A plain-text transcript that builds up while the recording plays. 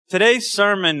Today's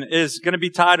sermon is going to be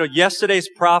titled, Yesterday's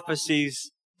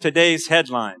Prophecies, Today's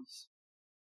Headlines.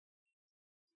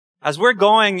 As we're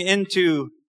going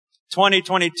into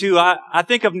 2022,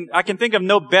 I can think of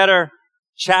no better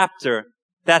chapter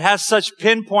that has such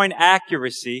pinpoint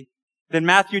accuracy than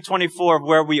Matthew 24 of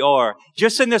where we are.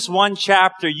 Just in this one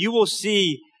chapter, you will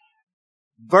see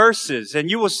verses and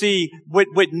you will see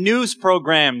with news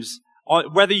programs,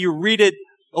 whether you read it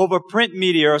over print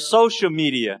media or social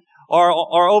media,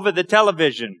 or over the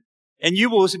television. And you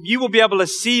will be able to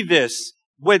see this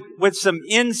with some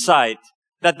insight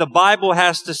that the Bible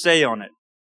has to say on it.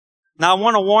 Now, I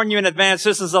want to warn you in advance,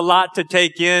 this is a lot to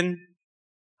take in.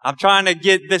 I'm trying to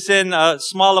get this in a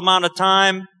small amount of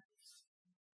time.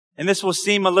 And this will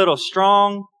seem a little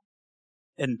strong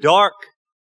and dark.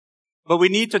 But we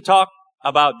need to talk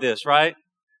about this, right?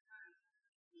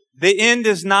 The end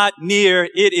is not near,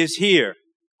 it is here.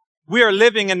 We are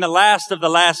living in the last of the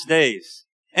last days.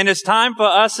 And it's time for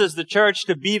us as the church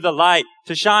to be the light,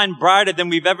 to shine brighter than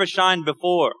we've ever shined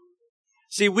before.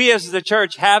 See, we as the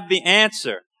church have the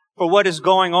answer for what is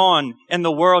going on in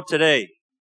the world today.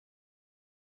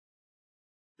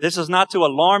 This is not to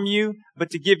alarm you, but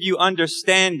to give you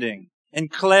understanding and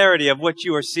clarity of what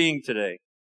you are seeing today.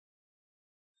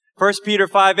 1 Peter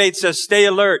 5:8 says, stay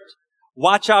alert.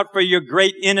 Watch out for your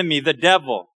great enemy, the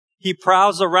devil. He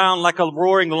prowls around like a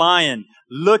roaring lion,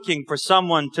 looking for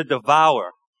someone to devour.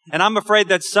 And I'm afraid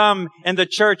that some in the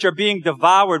church are being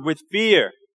devoured with fear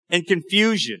and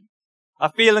confusion,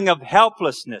 a feeling of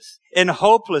helplessness and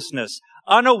hopelessness,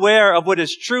 unaware of what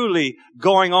is truly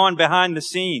going on behind the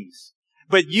scenes.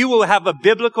 But you will have a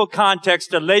biblical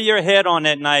context to lay your head on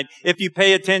at night if you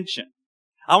pay attention.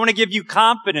 I want to give you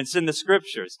confidence in the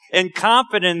scriptures and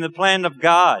confidence in the plan of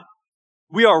God.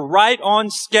 We are right on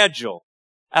schedule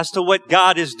as to what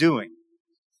God is doing.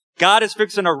 God is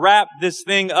fixing to wrap this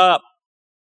thing up.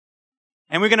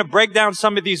 And we're going to break down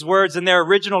some of these words in their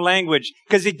original language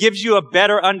because it gives you a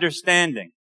better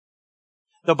understanding.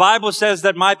 The Bible says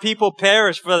that my people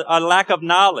perish for a lack of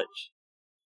knowledge.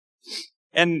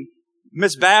 And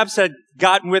Miss Babs had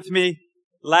gotten with me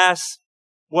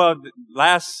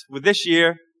this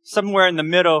year, somewhere in the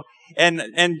middle,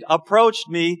 and approached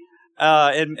me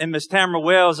and Miss Tamara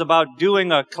Wells about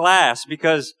doing a class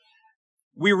because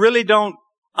we really don't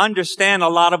understand a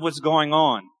lot of what's going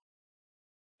on.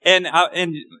 And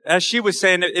as she was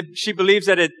saying, she believes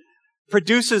that it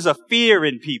produces a fear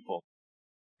in people.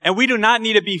 And we do not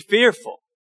need to be fearful.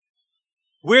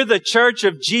 We're the church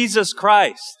of Jesus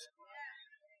Christ.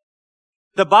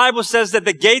 The Bible says that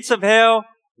the gates of hell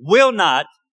will not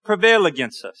prevail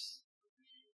against us.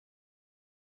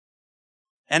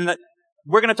 And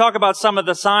we're going to talk about some of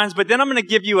the signs, but then I'm going to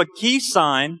give you a key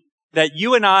sign that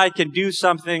you and I can do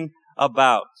something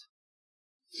about.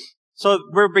 So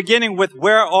we're beginning with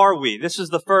where are we? This is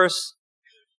the first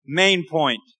main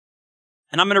point.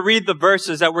 And I'm going to read the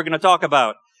verses that we're going to talk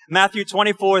about. Matthew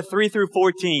 24, 3 through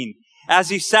 14. As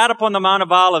he sat upon the Mount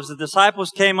of Olives, the disciples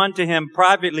came unto him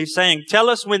privately, saying, tell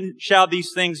us when shall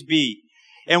these things be?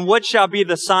 And what shall be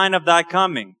the sign of thy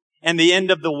coming and the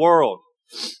end of the world?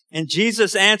 And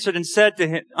Jesus answered and said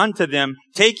unto them,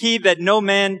 take heed that no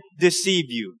man deceive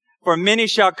you. For many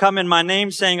shall come in my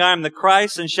name, saying, I am the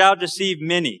Christ, and shall deceive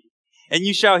many. And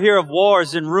you shall hear of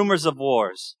wars and rumors of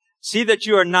wars. See that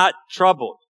you are not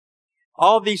troubled.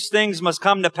 All these things must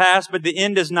come to pass, but the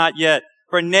end is not yet.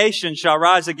 For nation shall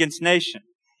rise against nation,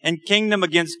 and kingdom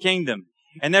against kingdom.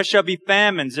 And there shall be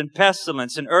famines and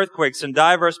pestilence and earthquakes in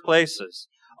divers places.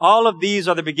 All of these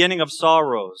are the beginning of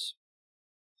sorrows.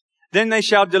 Then they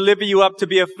shall deliver you up to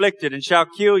be afflicted, and shall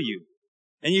kill you.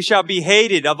 And you shall be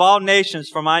hated of all nations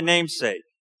for my name's sake.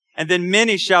 And then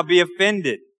many shall be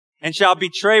offended, and shall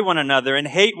betray one another, and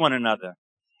hate one another.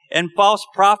 And false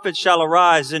prophets shall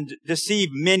arise, and deceive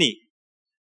many.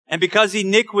 And because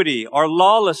iniquity or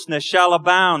lawlessness shall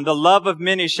abound, the love of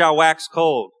many shall wax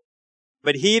cold.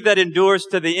 But he that endures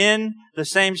to the end, the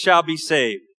same shall be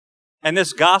saved. And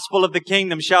this gospel of the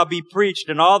kingdom shall be preached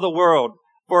in all the world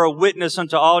for a witness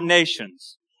unto all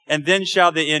nations. And then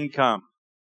shall the end come.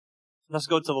 Let's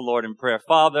go to the Lord in prayer.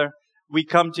 Father, we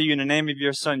come to you in the name of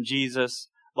your Son, Jesus.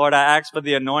 Lord, I ask for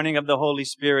the anointing of the Holy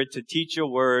Spirit to teach your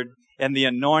word and the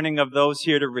anointing of those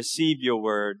here to receive your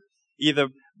word, either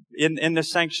in the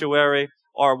sanctuary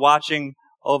or watching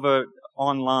over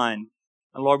online.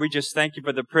 And Lord, we just thank you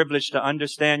for the privilege to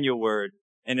understand your word.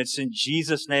 And it's in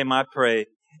Jesus' name I pray.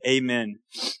 Amen.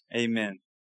 Amen.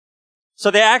 So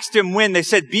they asked him when. They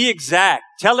said, be exact.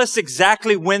 Tell us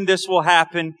exactly when this will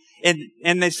happen.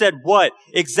 And they said, what?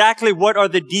 Exactly what are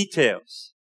the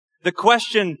details? The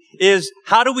question is,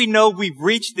 how do we know we've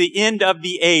reached the end of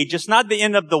the age? It's not the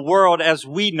end of the world as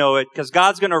we know it, because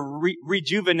God's going to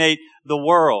rejuvenate the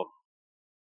world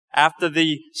after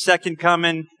the second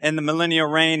coming and the millennial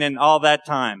reign and all that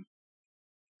time.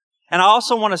 And I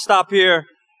also want to stop here.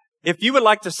 If you would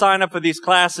like to sign up for these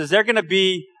classes, they're going to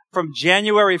be from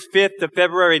January 5th to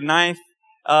February 9th.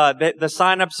 The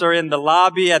sign-ups are in the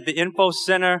lobby at the Info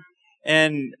Center,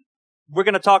 and we're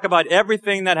going to talk about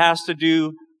everything that has to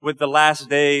do with the last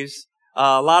days.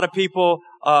 A lot of people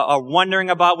are wondering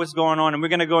about what's going on, and we're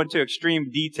going to go into extreme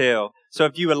detail. So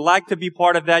if you would like to be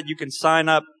part of that, you can sign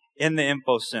up in the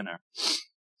Info Center.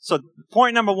 So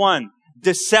point number 1,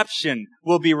 deception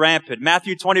will be rampant.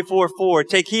 Matthew 24:4,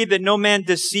 take heed that no man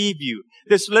deceive you.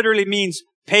 This literally means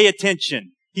pay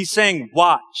attention. He's saying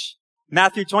watch.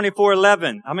 Matthew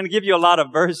 24:11. I'm going to give you a lot of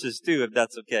verses too, if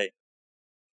that's okay.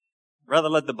 Rather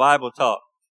let the Bible talk.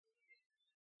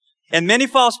 And many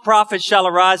false prophets shall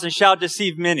arise and shall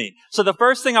deceive many. So the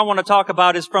first thing I want to talk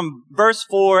about is from verse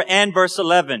 4 and verse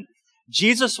 11.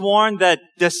 Jesus warned that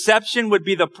deception would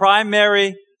be the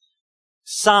primary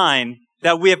sign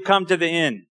that we have come to the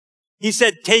end. He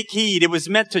said, take heed. It was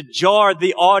meant to jar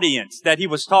the audience that he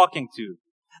was talking to.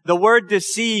 The word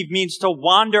deceive means to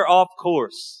wander off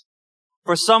course.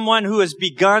 For someone who has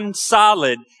begun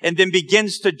solid and then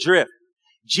begins to drift.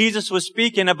 Jesus was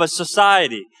speaking of a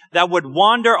society that would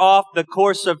wander off the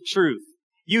course of truth.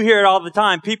 You hear it all the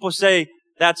time. People say,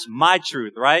 that's my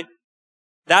truth, right?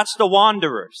 That's the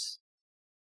wanderers.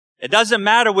 It doesn't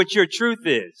matter what your truth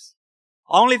is.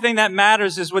 Only thing that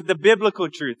matters is what the biblical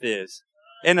truth is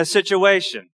in a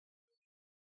situation.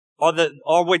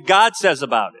 Or what God says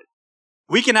about it.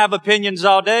 We can have opinions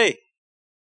all day.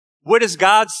 What does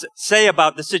God say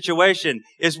about the situation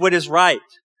is what is right.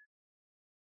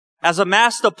 As a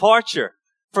mass departure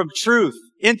from truth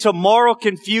into moral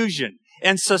confusion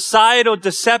and societal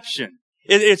deception,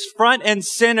 it's front and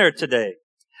center today.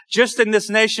 Just in this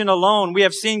nation alone, we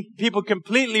have seen people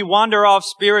completely wander off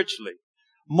spiritually,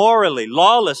 morally,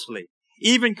 lawlessly,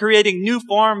 even creating new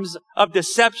forms of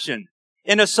deception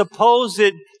in a supposed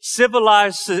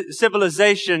civilized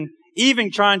civilization,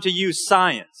 even trying to use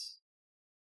science.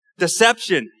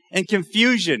 Deception and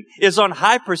confusion is on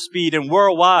hyperspeed and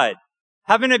worldwide.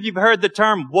 How many of you have heard the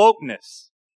term wokeness?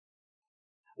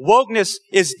 Wokeness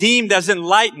is deemed as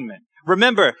enlightenment.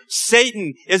 Remember,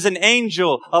 Satan is an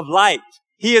angel of light.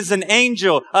 He is an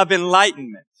angel of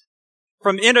enlightenment.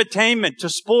 From entertainment to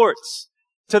sports,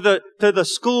 to the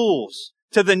schools,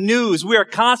 to the news, we are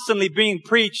constantly being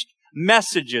preached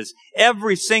messages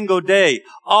every single day,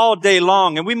 all day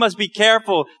long. And we must be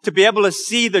careful to be able to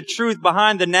see the truth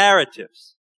behind the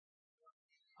narratives.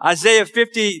 Isaiah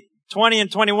 50:20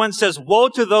 and 21 says, woe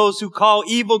to those who call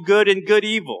evil good and good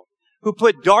evil, who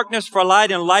put darkness for light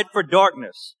and light for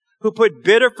darkness, who put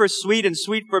bitter for sweet and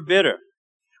sweet for bitter.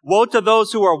 Woe to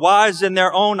those who are wise in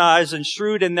their own eyes and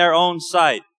shrewd in their own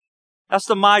sight. That's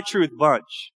the My Truth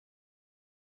bunch.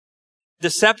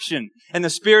 Deception and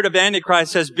the spirit of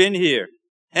Antichrist has been here,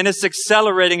 and it's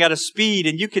accelerating at a speed,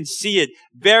 and you can see it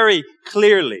very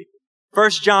clearly. 1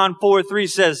 John 4:3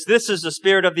 says, this is the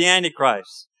spirit of the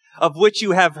Antichrist, of which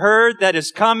you have heard that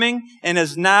is coming and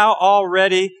is now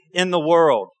already in the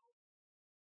world.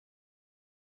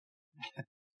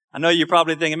 I know you're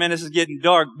probably thinking, man, this is getting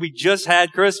dark. We just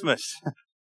had Christmas.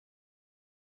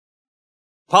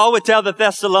 Paul would tell the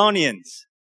Thessalonians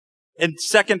in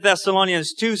 2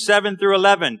 Thessalonians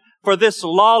 2:7-11, for this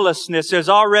lawlessness is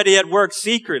already at work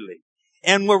secretly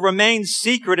and will remain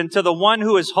secret until the one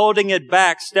who is holding it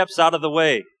back steps out of the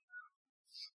way.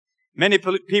 Many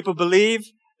people believe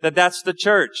that that's the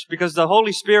church because the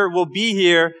Holy Spirit will be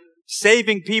here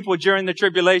saving people during the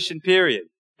tribulation period,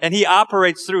 and he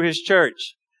operates through his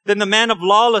church. Then the man of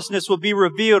lawlessness will be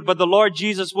revealed, but the Lord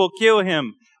Jesus will kill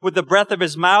him with the breath of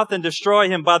his mouth and destroy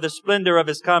him by the splendor of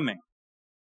his coming.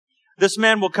 This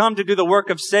man will come to do the work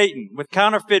of Satan with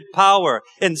counterfeit power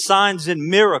and signs and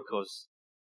miracles.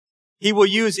 He will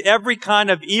use every kind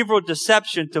of evil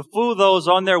deception to fool those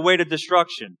on their way to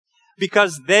destruction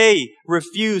because they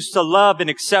refuse to love and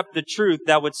accept the truth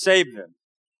that would save them.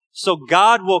 So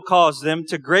God will cause them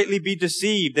to greatly be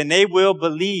deceived, and they will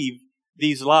believe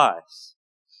these lies.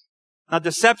 Now,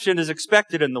 deception is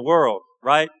expected in the world,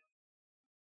 right?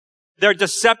 There are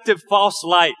deceptive false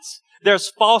lights. There's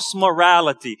false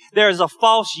morality. There's a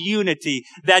false unity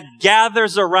that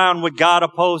gathers around what God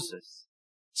opposes.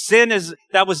 Sin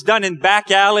that was done in back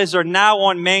alleys are now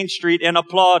on Main Street and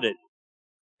applauded.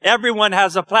 Everyone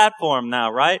has a platform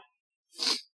now, right?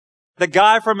 The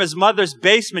guy from his mother's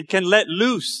basement can let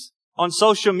loose on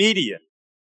social media.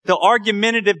 The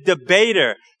argumentative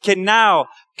debater can now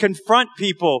confront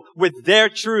people with their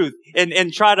truth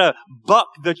and try to buck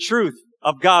the truth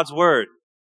of God's word.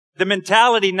 The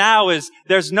mentality now is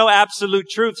there's no absolute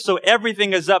truth, so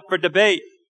everything is up for debate.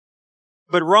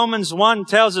 But Romans 1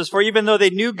 tells us, for even though they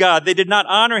knew God, they did not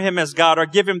honor him as God or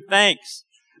give him thanks,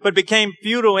 but became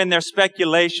futile in their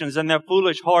speculations, and their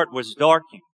foolish heart was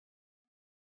darkened.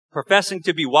 Professing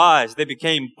to be wise, they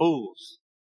became fools.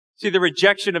 See, the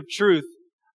rejection of truth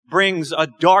brings a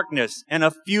darkness and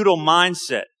a futile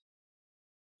mindset.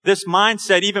 This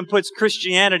mindset even puts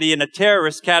Christianity in a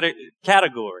terrorist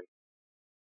category.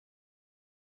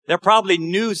 There are probably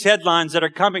news headlines that are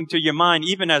coming to your mind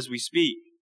even as we speak.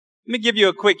 Let me give you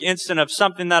a quick instant of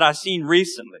something that I've seen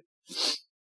recently.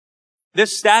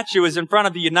 This statue is in front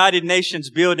of the United Nations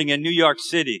building in New York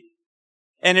City,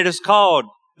 and it is called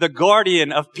the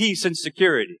Guardian of Peace and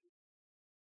Security.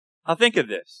 Now think of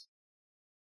this.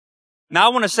 Now I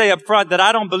want to say up front that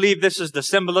I don't believe this is the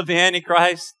symbol of the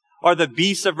Antichrist or the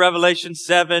beast of Revelation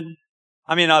 7.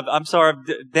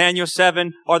 Daniel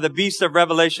 7 or the beast of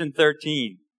Revelation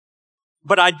 13.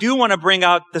 But I do want to bring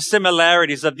out the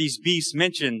similarities of these beasts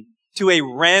mentioned to a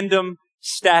random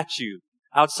statue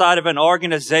outside of an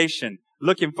organization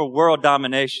looking for world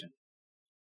domination.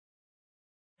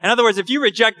 In other words, if you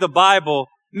reject the Bible,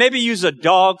 maybe use a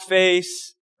dog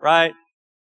face, right?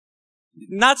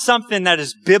 Not something that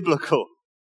is biblical.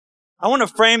 I want to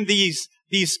frame these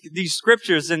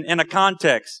scriptures in a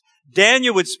context.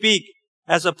 Daniel would speak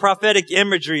as a prophetic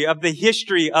imagery of the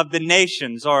history of the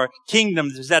nations or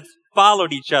kingdoms that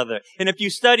followed each other. And if you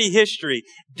study history,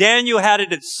 Daniel had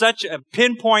it at such a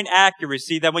pinpoint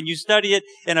accuracy that when you study it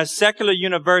in a secular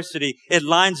university, it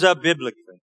lines up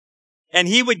biblically. And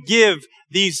he would give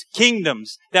these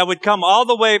kingdoms that would come all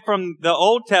the way from the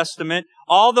Old Testament,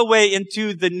 all the way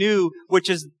into the New, which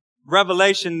is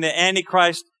Revelation, the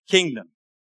Antichrist kingdom.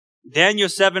 Daniel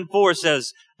 7:4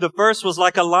 says, the first was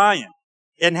like a lion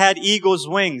and had eagle's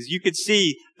wings. You could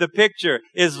see the picture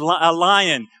is a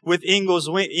lion with eagle's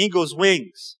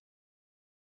wings.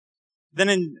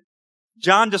 Then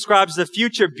John describes the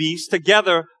future beast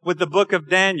together with the book of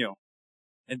Daniel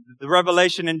and the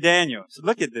Revelation in Daniel. So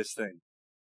look at this thing.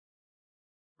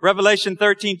 Revelation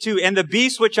 13:2, and the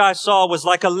beast which I saw was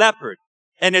like a leopard,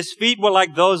 and his feet were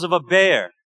like those of a bear,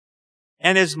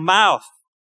 and his mouth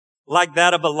like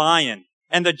that of a lion.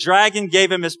 And the dragon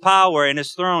gave him his power and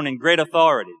his throne and great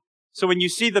authority. So when you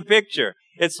see the picture,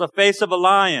 it's the face of a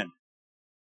lion.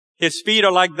 His feet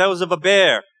are like those of a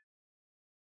bear.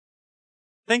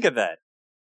 Think of that.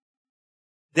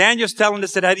 Daniel's telling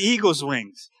us it had eagle's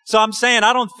wings. So I'm saying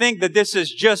I don't think that this is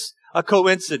just a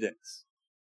coincidence.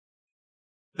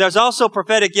 There's also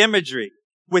prophetic imagery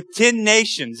with 10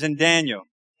 nations in Daniel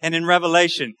and in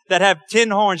Revelation that have 10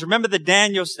 horns. Remember the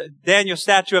Daniel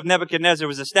statue of Nebuchadnezzar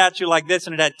was a statue like this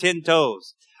and it had 10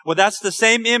 toes. Well, that's the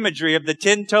same imagery of the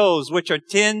 10 toes, which are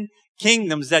 10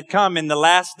 kingdoms that come in the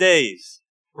last days.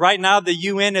 Right now, the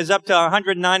UN is up to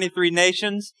 193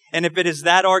 nations, and if it is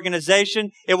that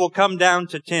organization, it will come down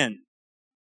to 10.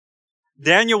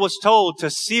 Daniel was told to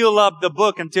seal up the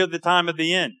book until the time of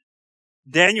the end.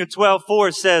 Daniel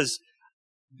 12:4 says,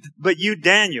 but you,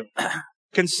 Daniel,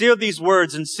 conceal these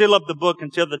words and seal up the book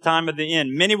until the time of the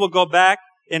end. Many will go back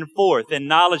and forth, and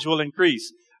knowledge will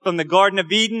increase. From the Garden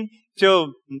of Eden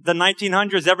till the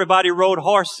 1900s, everybody rode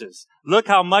horses. Look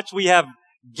how much we have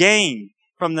gained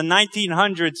from the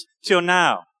 1900s till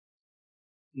now.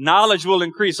 Knowledge will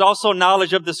increase. Also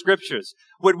knowledge of the scriptures.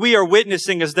 What we are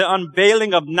witnessing is the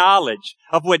unveiling of knowledge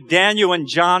of what Daniel and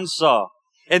John saw.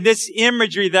 And this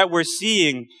imagery that we're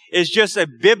seeing is just a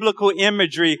biblical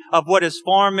imagery of what is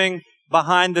forming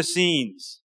behind the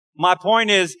scenes. My point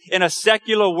is, in a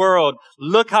secular world,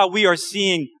 look how we are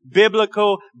seeing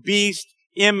biblical beast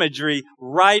imagery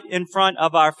right in front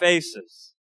of our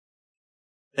faces.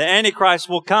 The Antichrist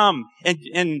will come,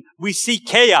 and we see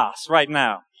chaos right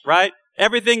now, right?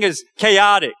 Everything is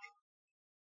chaotic.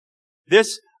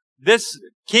 This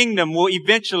kingdom will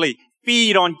eventually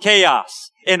feed on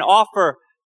chaos and offer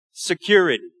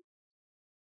security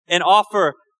and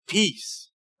offer peace,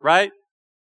 right?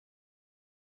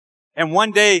 And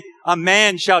one day a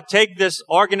man shall take this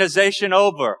organization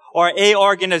over or a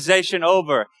organization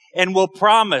over and will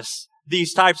promise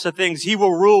these types of things. He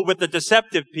will rule with a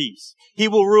deceptive peace. He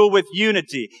will rule with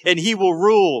unity, and he will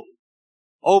rule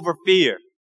over fear.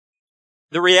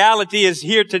 The reality is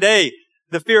here today,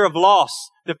 the fear of loss,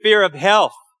 the fear of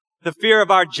health, the fear of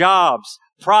our jobs,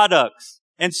 products,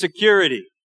 and security.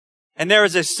 And there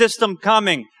is a system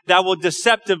coming that will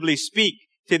deceptively speak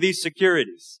to these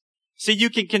securities. See, you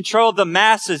can control the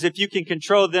masses if you can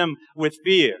control them with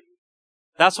fear.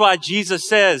 That's why Jesus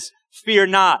says, fear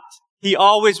not. He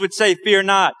always would say, fear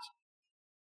not.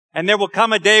 And there will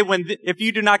come a day when if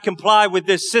you do not comply with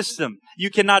this system, you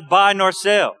cannot buy nor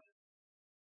sell.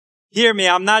 Hear me,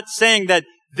 I'm not saying that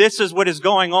this is what is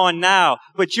going on now,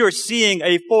 but you're seeing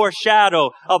a foreshadow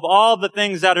of all the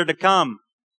things that are to come.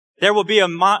 There will be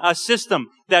a system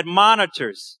that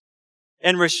monitors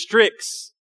and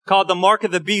restricts, called the Mark of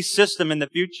the Beast system in the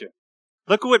future.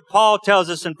 Look at what Paul tells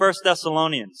us in 1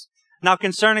 Thessalonians. Now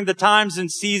concerning the times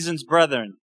and seasons,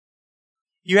 brethren,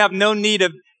 you have no need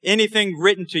of anything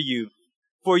written to you,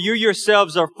 for you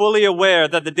yourselves are fully aware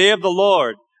that the day of the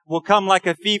Lord will come like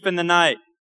a thief in the night,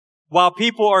 while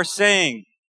people are saying,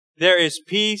 there is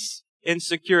peace and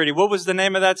security. What was the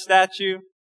name of that statue?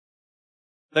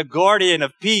 The guardian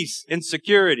of peace and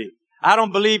security. I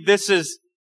don't believe this is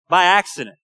by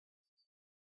accident.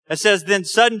 It says, then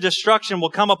sudden destruction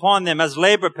will come upon them as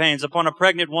labor pains upon a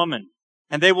pregnant woman,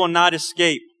 and they will not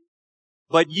escape.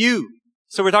 But you,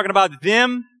 so we're talking about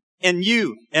them and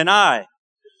you and I,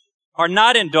 are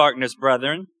not in darkness,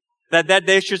 brethren, that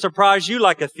day should surprise you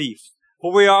like a thief.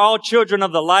 For we are all children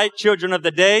of the light, children of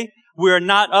the day. We are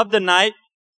not of the night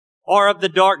or of the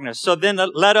darkness. So then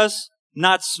let us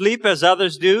not sleep as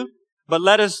others do, but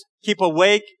let us keep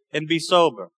awake and be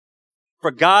sober.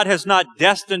 For God has not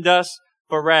destined us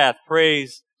for wrath.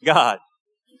 Praise God.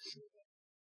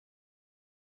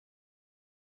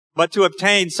 But to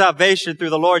obtain salvation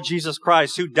through the Lord Jesus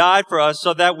Christ, who died for us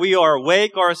so that we are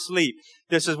awake or asleep.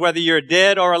 This is whether you're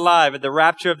dead or alive at the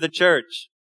rapture of the church.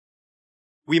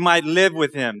 We might live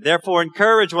with him. Therefore,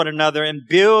 encourage one another and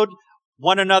build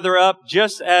one another up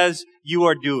just as you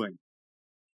are doing.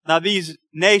 Now, these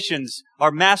nations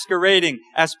are masquerading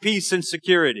as peace and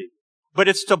security, but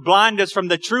it's to blind us from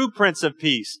the true Prince of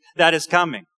Peace that is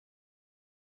coming.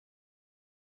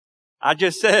 I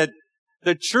just said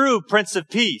the true Prince of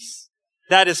Peace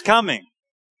that is coming.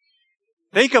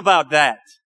 Think about that.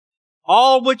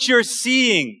 All what you're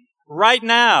seeing right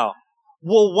now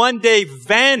will one day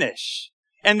vanish.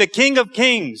 And the King of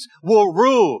Kings will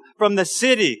rule from the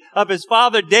city of his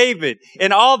father David,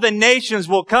 and all the nations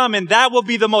will come, and that will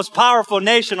be the most powerful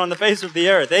nation on the face of the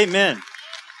earth. Amen.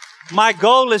 My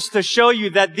goal is to show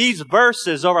you that these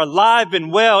verses are alive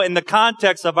and well in the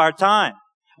context of our time.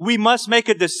 We must make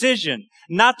a decision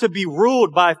not to be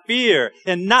ruled by fear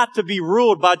and not to be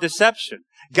ruled by deception.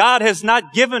 God has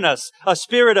not given us a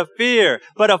spirit of fear,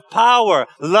 but of power,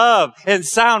 love, and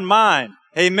sound mind.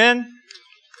 Amen.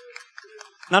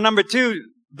 Now, number two,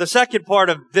 the second part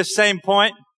of this same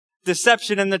point,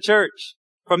 deception in the church.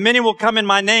 For many will come in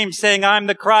my name saying, I am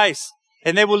the Christ,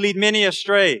 and they will lead many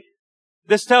astray.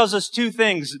 This tells us two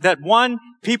things. That one,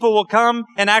 people will come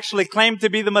and actually claim to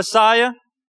be the Messiah,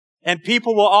 and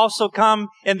people will also come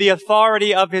in the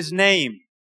authority of his name,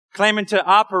 claiming to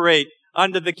operate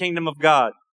under the kingdom of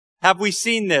God. Have we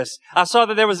seen this? I saw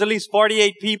that there was at least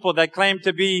 48 people that claimed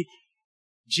to be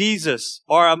Jesus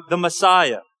or the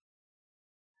Messiah.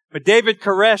 But David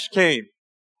Koresh came.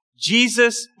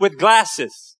 Jesus with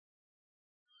glasses.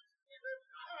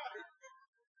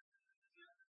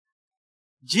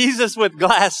 Jesus with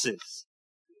glasses.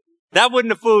 That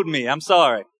wouldn't have fooled me. I'm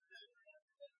sorry.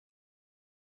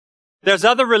 There's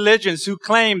other religions who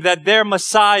claim that their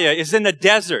Messiah is in the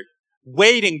desert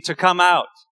waiting to come out.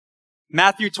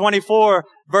 Matthew 24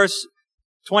 verse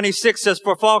 26 says,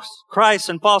 for false Christs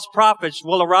and false prophets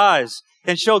will arise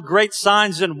and show great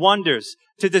signs and wonders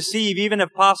to deceive, even if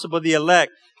possible, the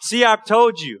elect. See, I've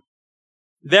told you.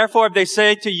 Therefore, if they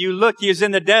say to you, look, he is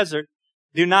in the desert,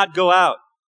 do not go out.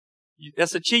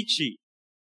 That's a cheat sheet.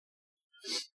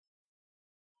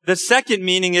 The second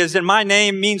meaning is, in my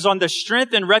name, means on the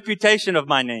strength and reputation of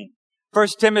my name. 1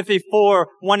 Timothy 4,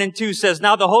 1 and 2 says,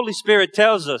 now the Holy Spirit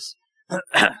tells us,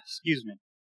 excuse me,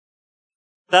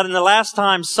 that in the last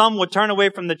time some will turn away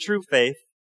from the true faith,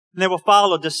 and they will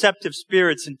follow deceptive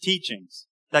spirits and teachings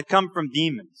that come from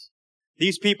demons.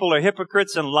 These people are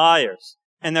hypocrites and liars,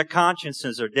 and their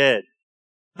consciences are dead.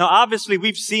 Now, obviously,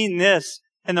 we've seen this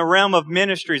in the realm of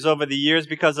ministries over the years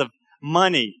because of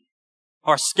money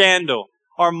or scandal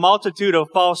or multitude of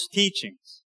false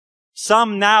teachings.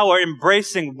 Some now are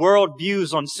embracing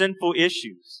worldviews on sinful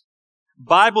issues.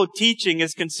 Bible teaching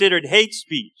is considered hate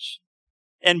speech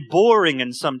and boring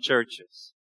in some churches.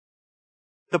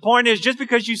 The point is, just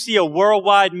because you see a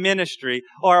worldwide ministry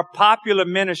or a popular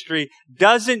ministry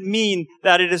doesn't mean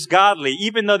that it is godly,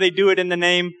 even though they do it in the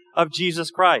name of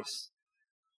Jesus Christ.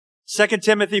 2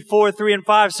 Timothy 4, 3 and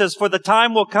 5 says, for the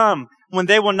time will come when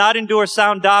they will not endure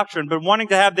sound doctrine, but wanting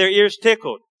to have their ears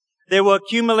tickled, they will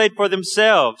accumulate for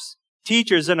themselves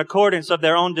teachers in accordance of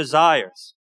their own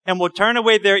desires, and will turn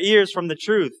away their ears from the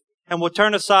truth and will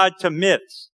turn aside to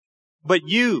myths. But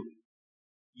you,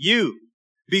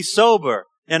 be sober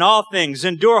in all things,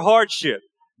 endure hardship,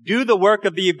 do the work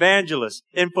of the evangelist,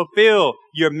 and fulfill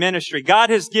your ministry. God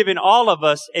has given all of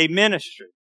us a ministry.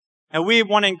 And we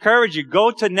want to encourage you,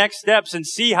 go to Next Steps and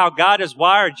see how God has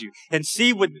wired you and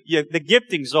see what the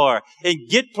giftings are and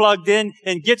get plugged in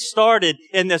and get started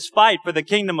in this fight for the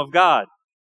kingdom of God.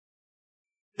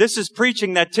 This is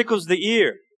preaching that tickles the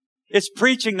ear. It's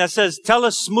preaching that says, tell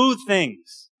us smooth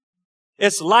things.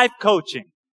 It's life coaching.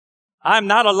 I'm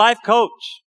not a life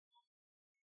coach.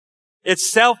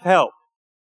 It's self-help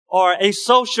or a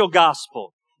social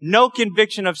gospel. No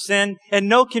conviction of sin and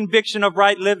no conviction of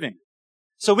right living.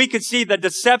 So we could see that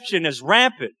deception is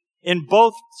rampant in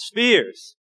both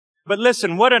spheres. But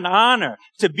listen, what an honor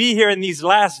to be here in these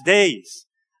last days.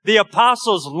 The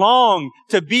apostles long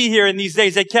to be here in these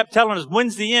days. They kept telling us,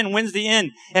 when's the end? When's the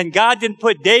end? And God didn't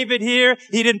put David here.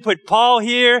 He didn't put Paul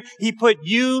here. He put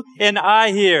you and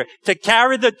I here to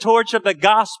carry the torch of the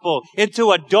gospel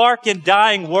into a dark and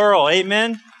dying world.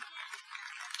 Amen.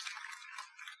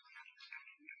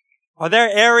 Are there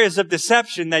areas of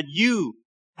deception that you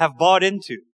have bought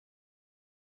into?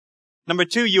 Number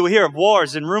 2, you will hear of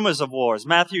wars and rumors of wars.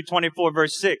 Matthew 24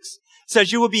 verse 6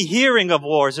 says you will be hearing of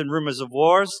wars and rumors of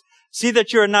wars. See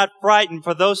that you are not frightened,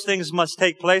 for those things must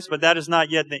take place, but that is not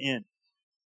yet the end.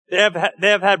 They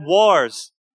have had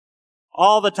wars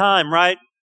all the time, right?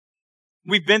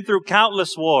 We've been through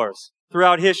countless wars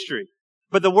throughout history.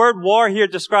 But the word war here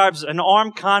describes an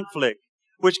armed conflict,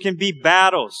 which can be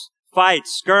battles,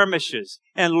 fights, skirmishes,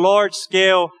 and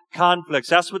large-scale conflicts.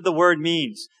 That's what the word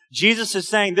means. Jesus is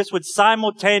saying this would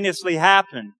simultaneously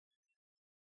happen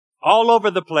all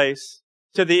over the place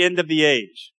to the end of the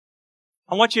age.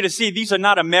 I want you to see these are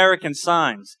not American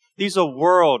signs. These are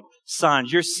world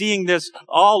signs. You're seeing this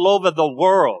all over the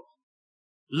world.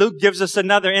 Luke gives us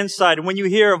another insight. And when you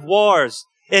hear of wars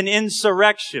and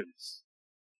insurrections,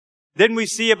 then we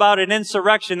see about an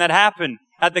insurrection that happened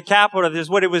at the Capitol, is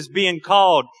what it was being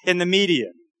called in the media.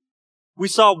 We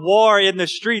saw war in the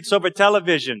streets over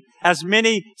television as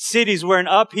many cities were in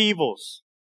upheavals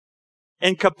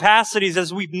and capacities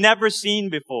as we've never seen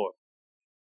before.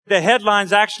 The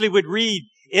headlines actually would read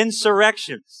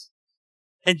insurrections.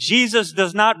 And Jesus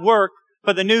does not work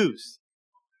for the news.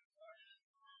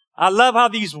 I love how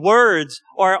these words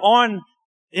are on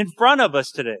in front of us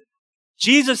today.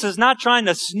 Jesus is not trying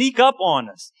to sneak up on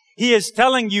us. He is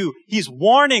telling you, He's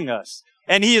warning us.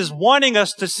 And He is wanting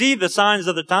us to see the signs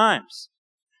of the times.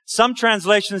 Some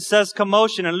translations says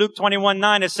commotion. In Luke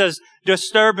 21:9, it says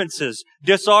disturbances,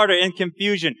 disorder, and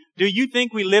confusion. Do you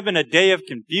think we live in a day of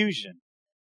confusion?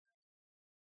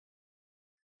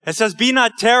 It says, be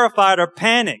not terrified or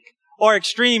panic or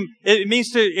extreme. It means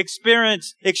to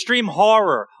experience extreme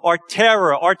horror or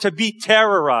terror or to be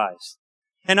terrorized.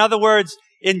 In other words,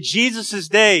 in Jesus'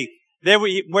 day,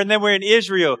 when they were in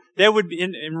Israel,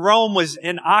 in Rome was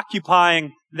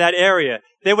occupying that area.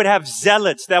 They would have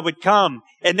zealots that would come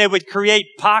and they would create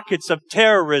pockets of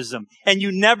terrorism. And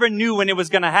you never knew when it was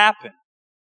going to happen.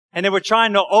 And they were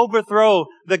trying to overthrow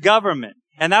the government.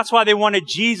 And that's why they wanted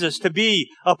Jesus to be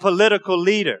a political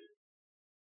leader.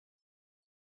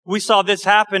 We saw this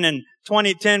happen in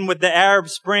 2010 with the Arab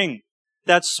Spring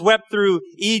that swept through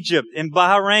Egypt and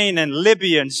Bahrain and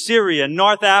Libya and Syria and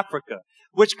North Africa,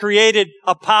 which created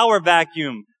a power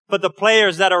vacuum for the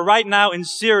players that are right now in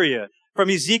Syria from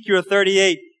Ezekiel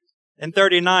 38 and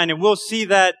 39. And we'll see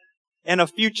that in a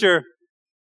future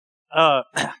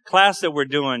class that we're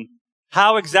doing,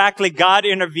 how exactly God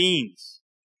intervenes.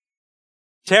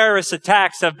 Terrorist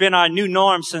attacks have been our new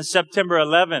norm since September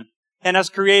 11th and has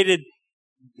created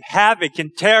havoc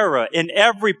and terror in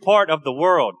every part of the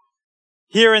world.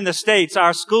 Here in the States,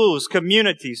 our schools,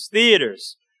 communities,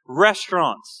 theaters,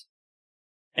 restaurants,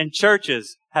 and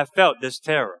churches have felt this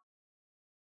terror.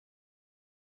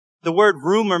 The word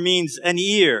rumor means an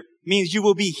ear, means you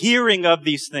will be hearing of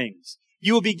these things.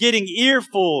 You will be getting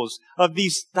earfuls of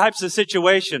these types of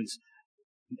situations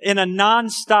in a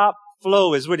non-stop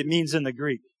flow is what it means in the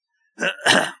Greek.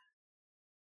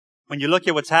 When you look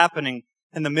at what's happening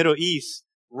in the Middle East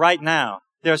right now,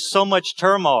 there's so much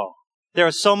turmoil. There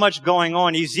is so much going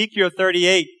on. Ezekiel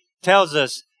 38 tells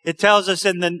us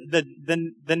in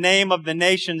the name of the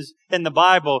nations in the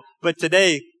Bible, but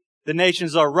today the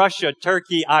nations are Russia,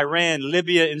 Turkey, Iran,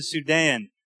 Libya, and Sudan,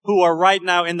 who are right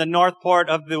now in the north part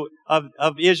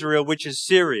of Israel, which is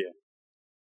Syria.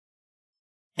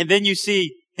 And then you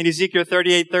see in Ezekiel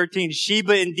 38:13,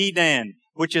 Sheba and Dedan,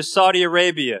 which is Saudi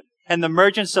Arabia, and the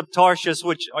merchants of Tarshish,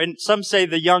 which some say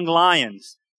the young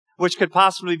lions, which could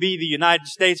possibly be the United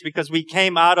States because we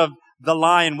came out of the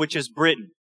lion, which is Britain.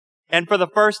 And for the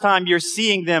first time, you're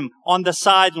seeing them on the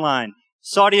sideline.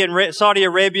 Saudi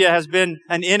Arabia has been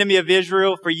an enemy of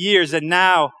Israel for years, and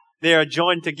now they are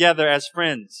joined together as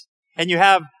friends. And you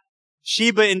have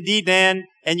Sheba and Dedan,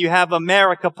 and you have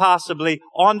America possibly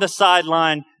on the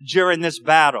sideline during this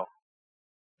battle.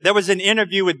 There was an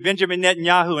interview with Benjamin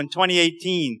Netanyahu in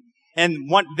 2018, and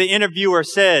the interviewer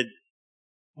said,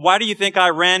 "Why do you think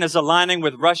Iran is aligning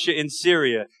with Russia in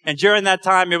Syria?" And during that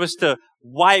time, it was to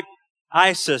wipe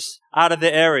ISIS out of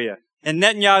the area. And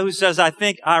Netanyahu says, "I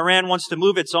think Iran wants to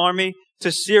move its army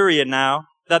to Syria now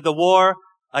that the war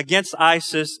against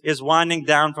ISIS is winding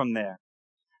down from there."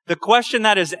 The question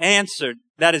that is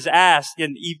asked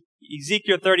in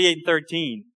Ezekiel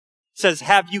 38:13 says,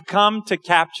 "Have you come to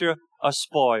capture a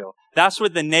spoil?" That's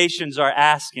what the nations are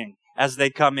asking as they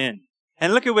come in.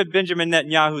 And look at what Benjamin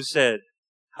Netanyahu said.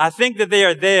 "I think that they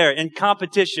are there in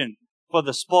competition for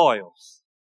the spoils."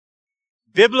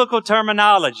 Biblical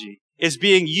terminology is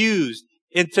being used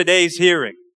in today's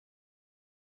hearing.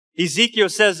 Ezekiel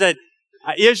says that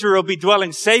Israel will be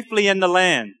dwelling safely in the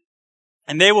land,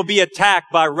 and they will be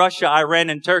attacked by Russia, Iran,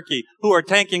 and Turkey, who are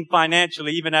tanking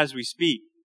financially even as we speak.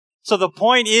 So the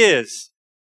point is,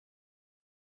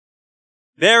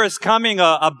 there is coming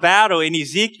a battle in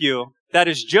Ezekiel that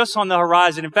is just on the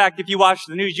horizon. In fact, if you watch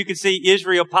the news, you can see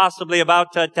Israel possibly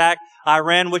about to attack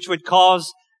Iran, which would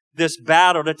cause this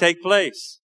battle to take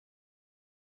place.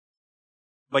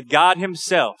 But God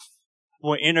himself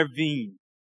will intervene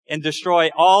and destroy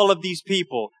all of these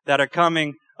people that are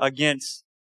coming against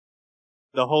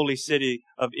the holy city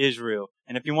of Israel.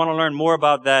 And if you want to learn more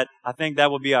about that, I think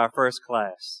that will be our first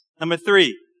class. Number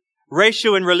 3,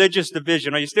 racial and religious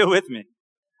division. Are you still with me?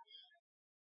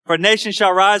 "For nation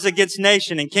shall rise against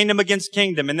nation, and kingdom against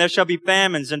kingdom, and there shall be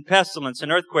famines and pestilence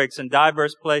and earthquakes in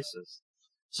diverse places."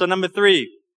 So number 3,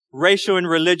 racial and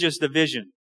religious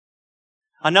division.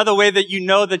 Another way that you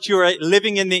know that you are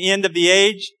living in the end of the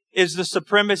age is the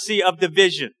supremacy of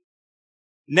division.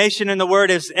 Nation in the word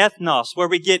is ethnos, where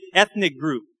we get ethnic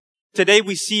group. Today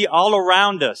we see all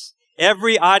around us,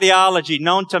 every ideology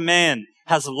known to man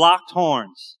has locked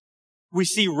horns. We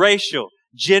see racial,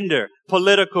 gender,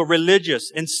 political,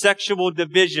 religious, and sexual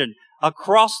division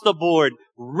across the board,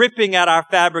 ripping at our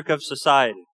fabric of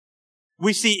society.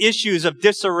 We see issues of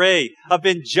disarray, of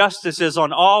injustices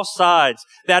on all sides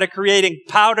that are creating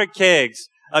powder kegs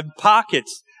of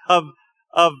pockets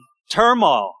of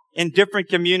turmoil in different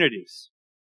communities.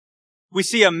 We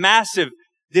see a massive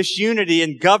disunity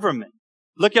in government.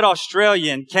 Look at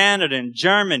Australia and Canada and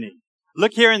Germany.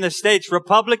 Look here in the States,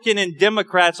 Republican and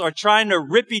Democrats are trying to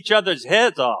rip each other's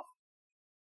heads off.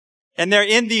 And they're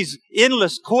in these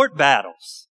endless court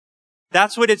battles.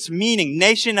 That's what it's meaning.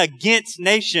 Nation against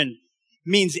nation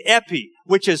means epi,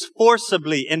 which is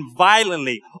forcibly and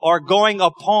violently or going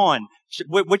upon.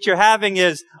 What you're having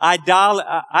is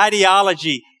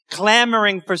ideology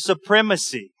clamoring for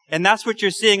supremacy. And that's what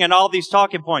you're seeing in all these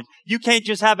talking points. You can't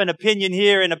just have an opinion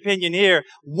here and opinion here.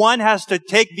 One has to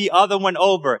take the other one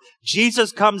over.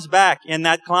 Jesus comes back in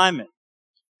that climate.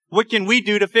 What can we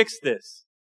do to fix this?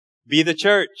 Be the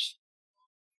church.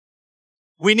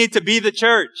 We need to be the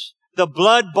church. The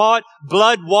blood-bought,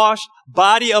 blood-washed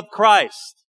body of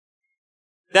Christ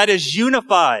that is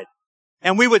unified.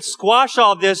 And we would squash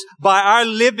all this by our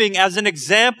living as an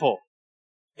example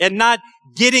and not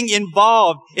getting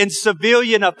involved in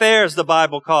civilian affairs, the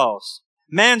Bible calls.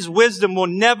 Man's wisdom will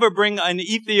never bring an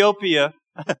utopia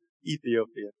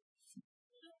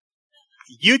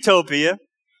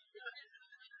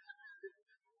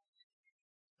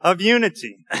of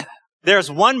unity.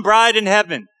 There's one bride in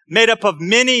heaven made up of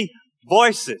many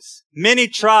voices, many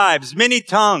tribes, many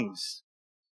tongues.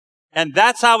 And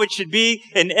that's how it should be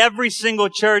in every single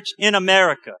church in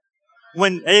America.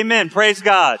 Amen, praise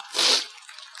God.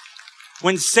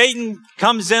 When Satan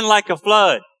comes in like a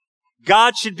flood,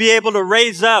 God should be able to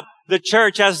raise up the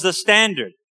church as the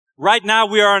standard. Right now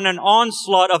we are in an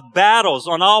onslaught of battles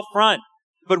on all fronts,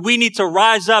 but we need to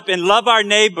rise up and love our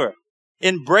neighbor,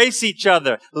 embrace each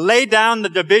other, lay down the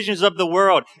divisions of the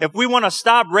world. If we want to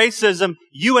stop racism,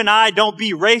 you and I don't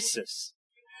be racist.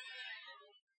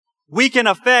 We can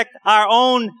affect our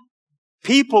own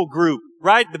people group,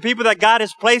 right? The people that God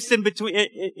has placed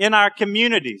in our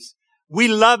communities. We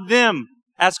love them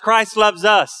as Christ loves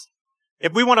us.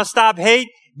 If we want to stop hate,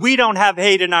 we don't have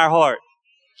hate in our heart.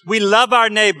 We love our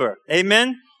neighbor.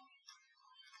 Amen?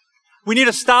 We need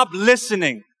to stop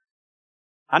listening.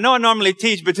 I know I normally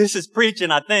teach, but this is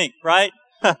preaching, I think, right?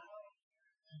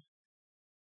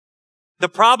 The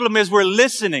problem is we're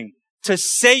listening to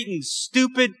Satan's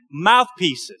stupid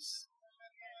mouthpieces.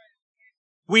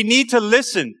 We need to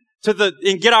listen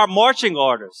and get our marching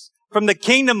orders from the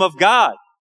kingdom of God.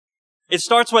 It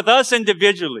starts with us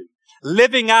individually,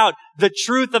 living out the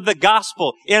truth of the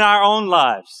gospel in our own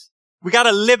lives. We got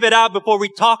to live it out before we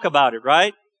talk about it,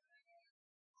 right?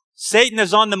 Satan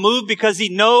is on the move because he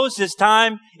knows his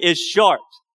time is short.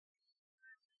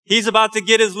 He's about to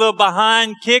get his little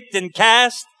behind kicked and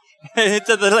cast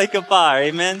into the lake of fire.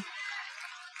 Amen.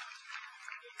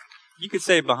 You could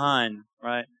say behind,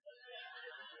 right?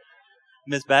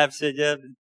 Miss Babs said, yeah.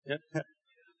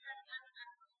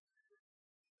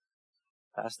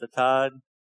 Pastor Todd.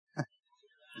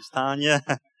 Miss Tanya.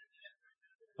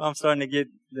 Well, I'm starting to get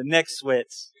the neck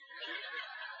sweats.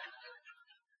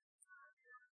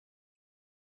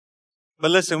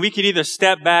 But listen, we could either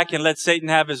step back and let Satan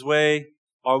have his way,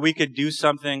 or we could do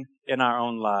something in our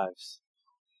own lives,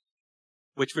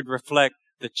 which would reflect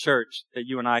the church that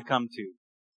you and I come to.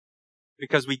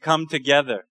 Because we come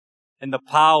together in the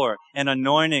power and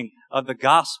anointing of the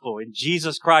gospel in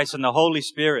Jesus Christ and the Holy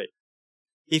Spirit.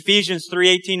 Ephesians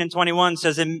 3:18 and 21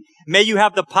 says, and may you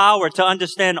have the power to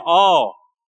understand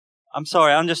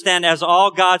as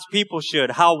all God's people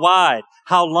should, how wide,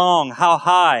 how long, how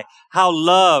high,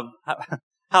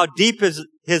 how deep is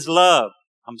his love.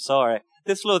 I'm sorry.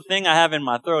 This little thing I have in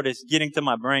my throat is getting to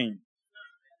my brain.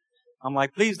 I'm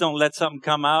like, please don't let something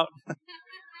come out.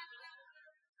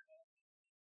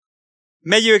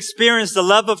 May you experience the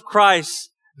love of Christ,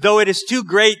 though it is too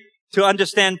great to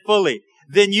understand fully.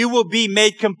 Then you will be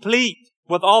made complete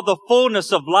with all the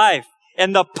fullness of life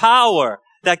and the power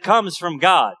that comes from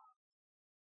God.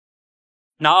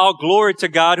 Now all glory to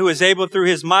God, who is able through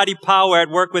his mighty power at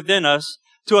work within us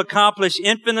to accomplish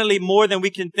infinitely more than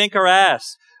we can think or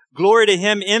ask. Glory to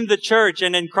him in the church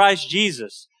and in Christ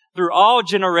Jesus through all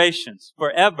generations,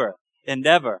 forever and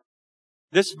ever.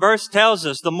 This verse tells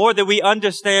us the more that we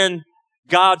understand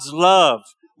God's love,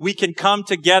 we can come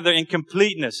together in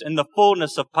completeness, in the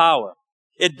fullness of power.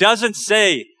 It doesn't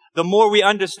say the more we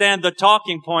understand the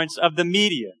talking points of the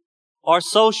media or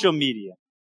social media.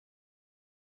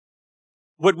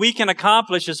 What we can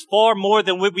accomplish is far more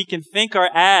than what we can think or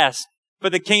ask for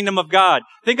the kingdom of God.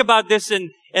 Think about this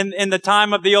in the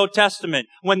time of the Old Testament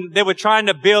when they were trying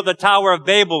to build the Tower of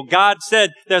Babel. God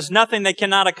said, there's nothing they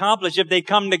cannot accomplish if they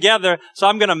come together, so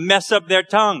I'm going to mess up their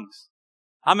tongues.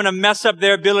 I'm going to mess up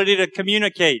their ability to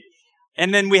communicate.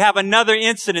 And then we have another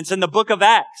incident in the book of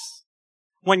Acts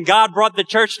when God brought the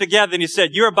church together and he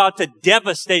said, you're about to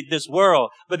devastate this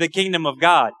world for the kingdom of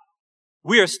God.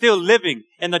 We are still living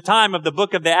in the time of the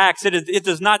book of the Acts. It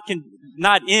does not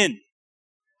end.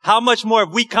 How much more if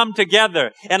we come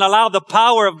together and allow the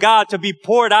power of God to be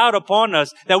poured out upon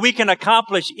us that we can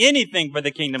accomplish anything for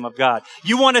the kingdom of God.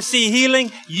 You want to see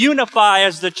healing? Unify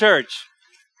as the church.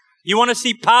 You want to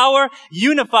see power?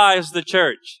 Unify as the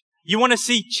church. You want to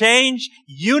see change?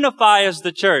 Unify as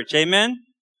the church. Amen?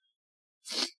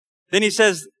 Then he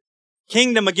says,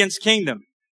 kingdom against kingdom.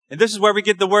 And this is where we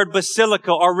get the word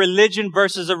basilica, or religion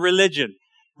versus a religion.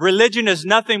 Religion is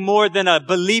nothing more than a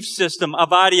belief system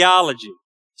of ideology.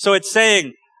 So it's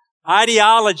saying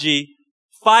ideology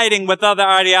fighting with other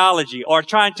ideology or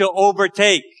trying to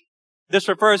overtake. This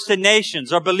refers to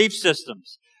nations or belief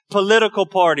systems, political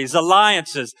parties,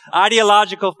 alliances,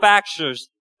 ideological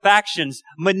factions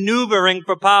maneuvering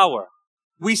for power.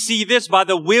 We see this by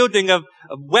the wielding of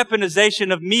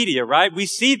weaponization of media, right? We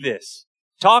see this.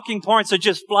 Talking points are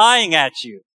just flying at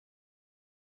you.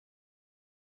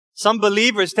 Some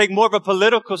believers take more of a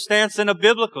political stance than a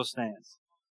biblical stance.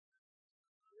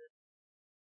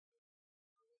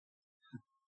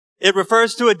 It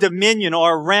refers to a dominion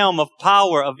or a realm of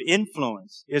power, of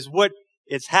influence, is what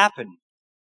is happening.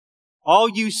 All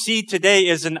you see today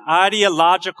is an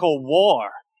ideological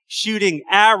war, shooting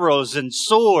arrows and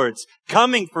swords,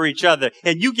 coming for each other,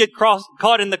 and you get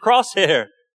caught in the crosshair.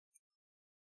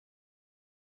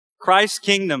 Christ's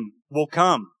kingdom will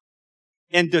come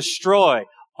and destroy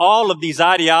all of these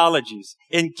ideologies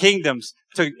and kingdoms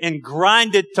and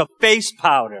grind it to face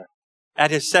powder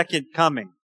at his second coming.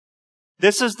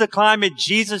 This is the climate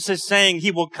Jesus is saying he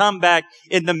will come back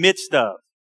in the midst of.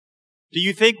 Do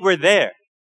you think we're there?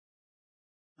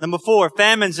 Number 4,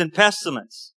 famines and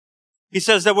pestilence. He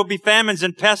says there will be famines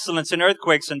and pestilence and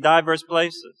earthquakes in diverse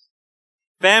places.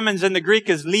 Famines in the Greek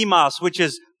is limos, which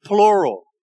is plural.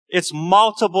 It's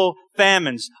multiple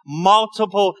famines,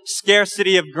 multiple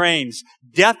scarcity of grains,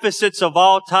 deficits of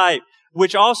all type,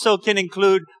 which also can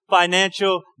include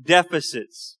financial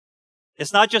deficits.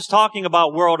 It's not just talking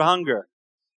about world hunger.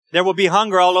 There will be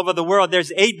hunger all over the world.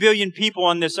 There's 8 billion people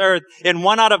on this earth, and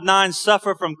 1 out of 9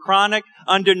 suffer from chronic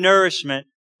undernourishment,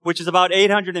 which is about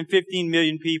 815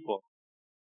 million people.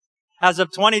 As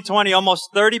of 2020, almost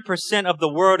 30% of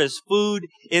the world is food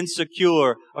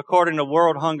insecure, according to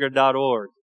worldhunger.org.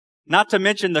 Not to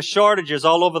mention the shortages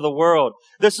all over the world.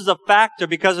 This is a factor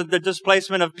because of the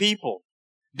displacement of people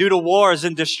due to wars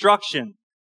and destruction.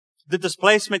 The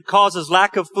displacement causes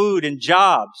lack of food and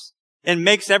jobs and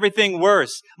makes everything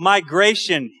worse.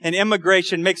 Migration and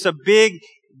immigration makes a big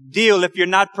deal if you're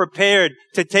not prepared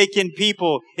to take in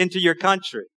people into your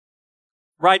country.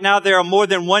 Right now, there are more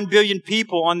than 1 billion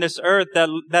people on this earth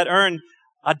that earn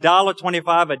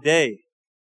 $1.25 a day.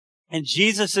 And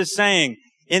Jesus is saying,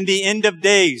 in the end of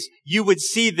days, you would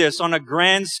see this on a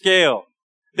grand scale.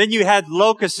 Then you had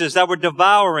locusts that were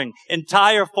devouring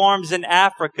entire farms in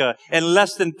Africa in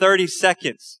less than 30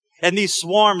 seconds. And these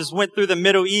swarms went through the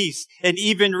Middle East and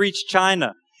even reached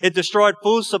China. It destroyed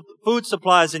food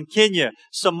supplies in Kenya,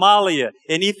 Somalia,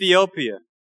 and Ethiopia.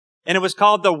 And it was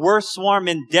called the worst swarm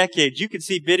in decades. You can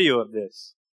see video of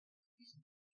this.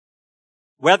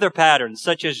 Weather patterns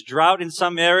such as drought in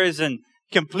some areas and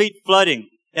complete flooding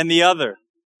in the other.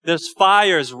 There's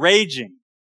fires raging.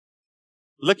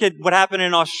 Look at what happened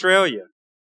in Australia.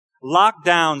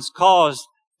 Lockdowns caused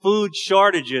food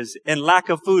shortages and lack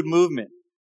of food movement.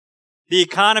 The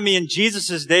economy in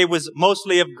Jesus' day was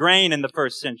mostly of grain in the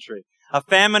first century. A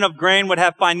famine of grain would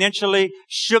have financially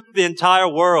shook the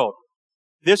entire world.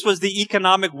 This was the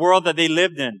economic world that they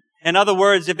lived in. In other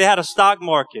words, if they had a stock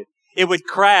market, it would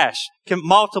crash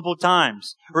multiple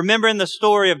times. Remember in the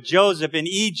story of Joseph in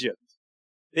Egypt,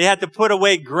 they had to put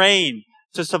away grain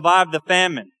to survive the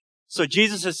famine. So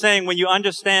Jesus is saying when you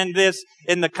understand this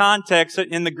in the context,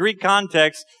 in the Greek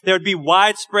context, there would be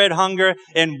widespread hunger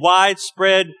and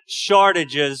widespread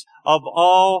shortages of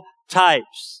all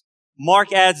types.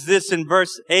 Mark adds this in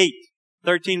verse 8,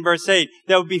 13 verse 8.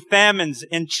 There would be famines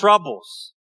and troubles.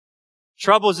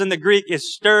 Troubles in the Greek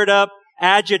is stirred up,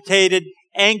 agitated,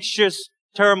 anxious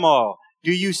turmoil.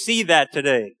 Do you see that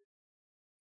today?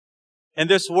 In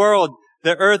this world,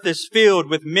 the earth is filled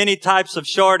with many types of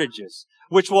shortages,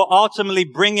 which will ultimately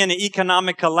bring in an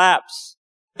economic collapse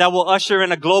that will usher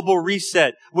in a global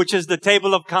reset, which is the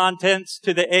table of contents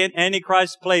to the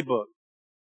Antichrist playbook.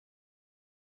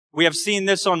 We have seen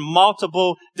this on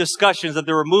multiple discussions of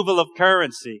the removal of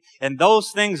currency, and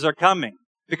those things are coming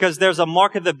because there's a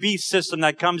mark of the beast system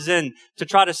that comes in to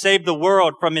try to save the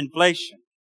world from inflation.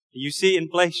 You see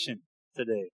inflation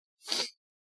today.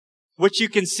 What you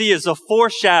can see is a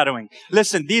foreshadowing.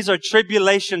 Listen, these are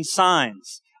tribulation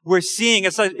signs. We're seeing,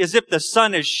 it's like, as if the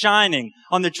sun is shining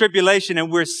on the tribulation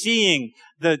and we're seeing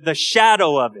the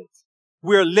shadow of it.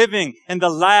 We're living in the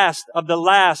last of the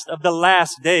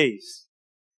last days.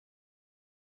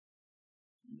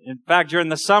 In fact, during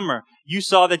the summer, you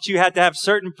saw that you had to have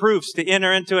certain proofs to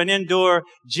enter into an indoor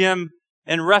gym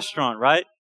and restaurant, right?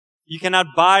 You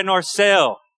cannot buy nor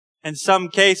sell. In some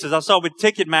cases, I saw with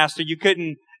Ticketmaster, you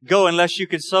couldn't go unless you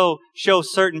could show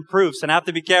certain proofs. And I have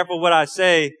to be careful what I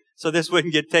say so this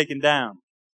wouldn't get taken down.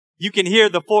 You can hear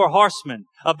the 4 horsemen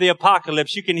of the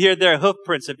apocalypse. You can hear their hoof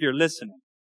prints if you're listening.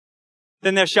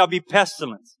 Then there shall be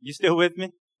pestilence. You still with me?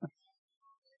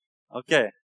 Okay.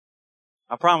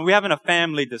 I promise we're having a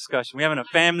family discussion. We're having a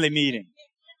family meeting.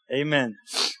 Amen.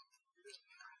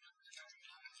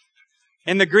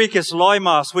 In the Greek, it's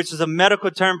loimos, which is a medical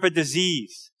term for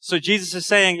disease. So Jesus is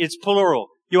saying it's plural.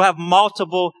 You'll have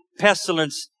multiple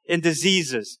pestilence and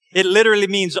diseases. It literally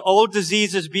means old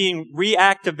diseases being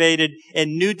reactivated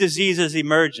and new diseases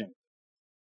emerging.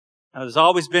 Now, there's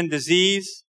always been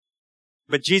disease,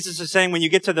 but Jesus is saying when you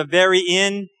get to the very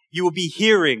end, you will be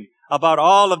hearing about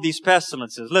all of these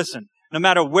pestilences. Listen, no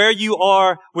matter where you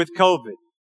are with COVID,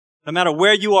 no matter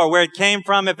where you are, where it came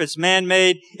from, if it's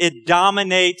man-made, it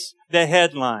dominates the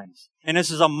headlines. And this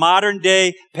is a modern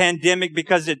day pandemic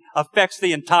because it affects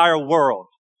the entire world.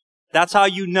 That's how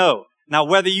you know. Now,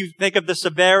 whether you think of the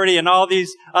severity and all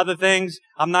these other things,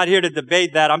 I'm not here to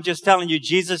debate that. I'm just telling you,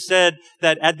 Jesus said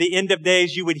that at the end of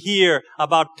days, you would hear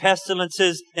about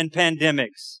pestilences and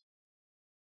pandemics.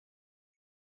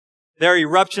 There are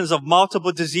eruptions of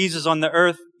multiple diseases on the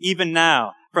earth even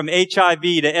now, from HIV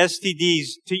to STDs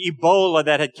to Ebola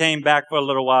that had came back for a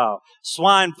little while,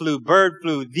 swine flu, bird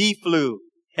flu, the flu,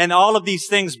 and all of these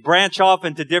things branch off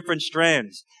into different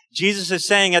strands. Jesus is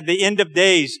saying at the end of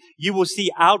days, you will see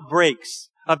outbreaks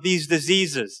of these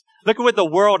diseases. Look at what the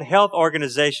World Health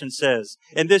Organization says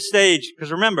in this stage,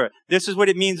 because remember, this is what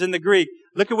it means in the Greek.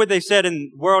 Look at what they said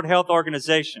in World Health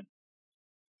Organization.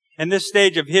 In this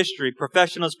stage of history,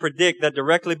 professionals predict that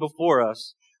directly before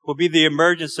us will be the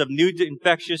emergence of new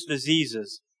infectious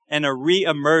diseases and a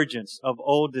re-emergence of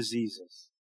old diseases.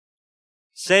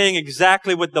 Saying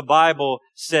exactly what the Bible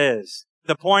says.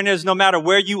 The point is, no matter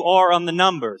where you are on the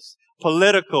numbers,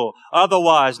 political,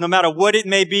 otherwise, no matter what it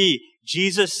may be,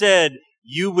 Jesus said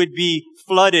you would be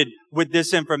flooded with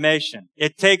this information.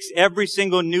 It takes every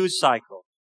single news cycle.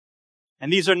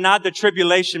 And these are not the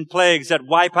tribulation plagues that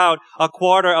wipe out a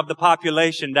quarter of the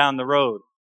population down the road.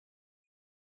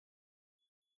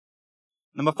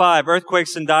 Number 5,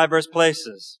 earthquakes in diverse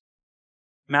places.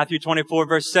 Matthew 24,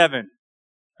 verse 7.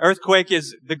 Earthquake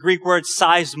is the Greek word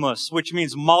seismos, which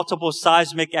means multiple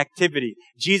seismic activity.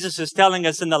 Jesus is telling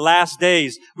us in the last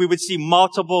days we would see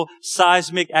multiple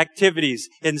seismic activities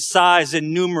in size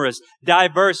and numerous.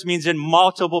 Diverse means in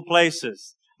multiple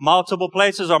places. Multiple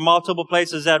places or multiple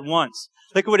places at once.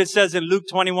 Look at what it says in Luke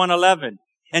 21:11.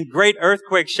 And great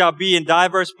earthquakes shall be in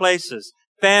diverse places,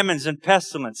 famines and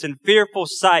pestilence, and fearful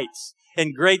sights,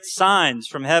 and great signs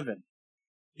from heaven.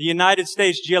 The United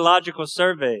States Geological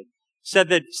Survey said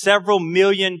that several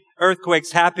million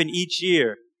earthquakes happen each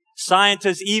year.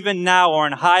 Scientists even now are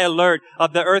on high alert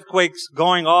of the earthquakes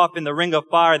going off in the Ring of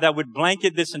Fire that would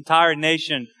blanket this entire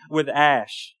nation with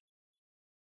ash.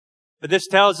 But this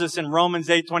tells us in Romans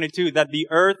 8:22 that the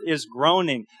earth is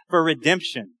groaning for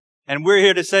redemption. And we're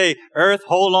here to say, earth,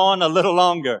 hold on a little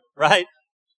longer, right?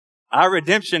 Our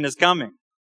redemption is coming.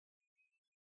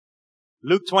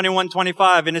 Luke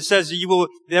 21:25, and it says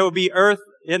there will be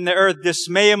in the earth,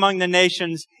 dismay among the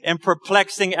nations, and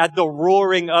perplexing at the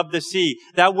roaring of the sea.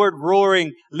 That word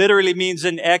roaring literally means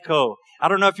an echo. I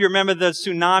don't know if you remember the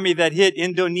tsunami that hit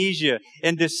Indonesia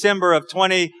in December of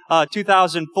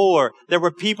 2004. There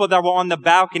were people that were on the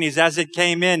balconies as it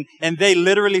came in, and they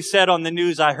literally said on the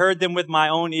news, I heard them with my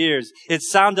own ears. It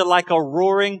sounded like a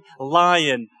roaring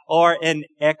lion or an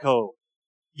echo,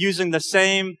 using the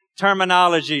same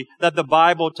terminology that the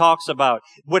Bible talks about.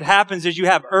 What happens is you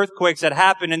have earthquakes that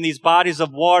happen in these bodies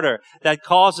of water that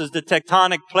causes the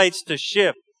tectonic plates to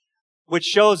shift, which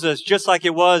shows us just like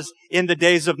it was in the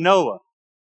days of Noah.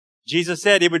 Jesus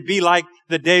said it would be like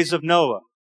the days of Noah.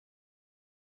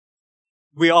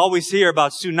 We always hear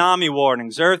about tsunami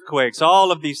warnings, earthquakes,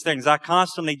 all of these things. I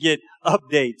constantly get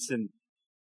updates, and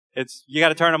you got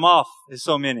to turn them off. There's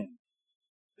so many.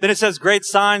 Then it says great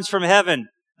signs from heaven.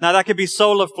 Now that could be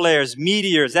solar flares,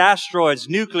 meteors, asteroids,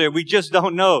 nuclear. We just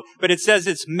don't know. But it says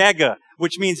it's mega,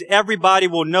 which means everybody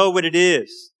will know what it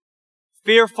is.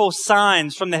 Fearful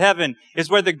signs from the heaven is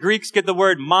where the Greeks get the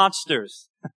word monsters.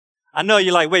 I know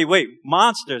you're like, wait,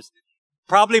 monsters.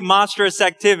 Probably monstrous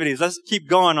activities. Let's keep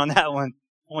going on that one.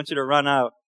 I want you to run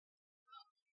out.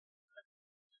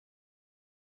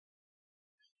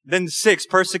 Then 6,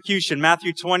 persecution.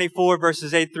 Matthew 24,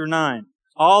 verses 8 through 9.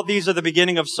 All these are the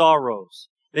beginning of sorrows.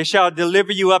 They shall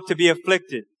deliver you up to be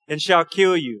afflicted, and shall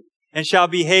kill you, and shall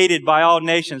be hated by all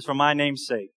nations for my name's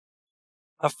sake.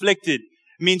 Afflicted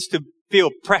means to feel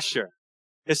pressure.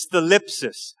 It's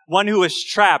thlipsis, one who is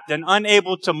trapped and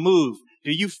unable to move.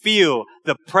 Do you feel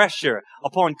the pressure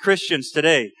upon Christians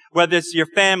today? Whether it's your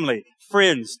family,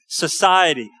 friends,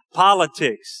 society,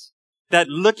 politics, that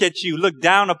look at you, look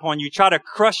down upon you, try to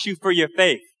crush you for your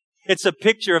faith. It's a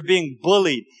picture of being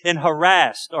bullied and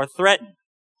harassed or threatened.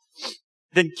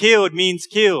 Then killed means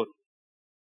killed.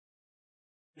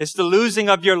 It's the losing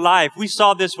of your life. We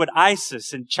saw this with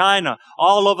ISIS in China,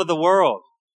 all over the world.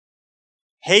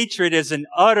 Hatred is an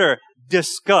utter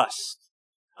disgust,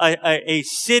 a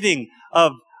sitting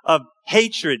of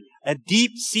hatred, a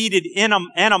deep-seated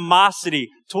animosity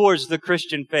towards the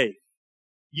Christian faith.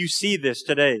 You see this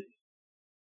today.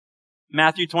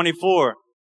 Matthew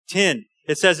 24:10.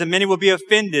 It says that many will be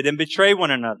offended and betray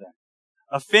one another.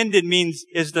 Offended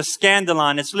is the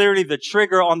scandalon. It's literally the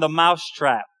trigger on the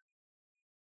mousetrap.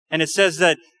 And it says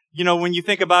that, when you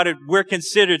think about it, we're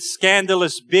considered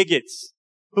scandalous bigots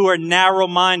who are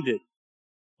narrow-minded.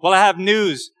 Well, I have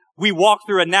news. We walk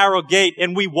through a narrow gate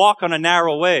and we walk on a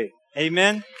narrow way.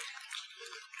 Amen?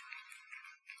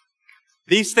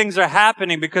 These things are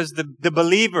happening because the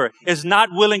believer is not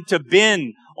willing to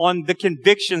bend on the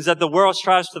convictions that the world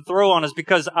tries to throw on us,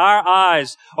 because our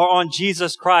eyes are on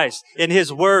Jesus Christ and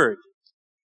His Word.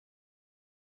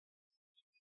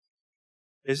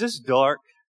 Is this dark?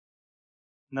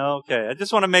 No? Okay. I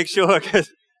just want to make sure, because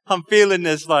I'm feeling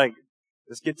this like,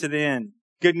 let's get to the end.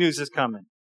 Good news is coming.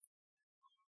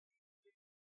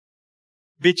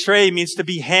 Betray means to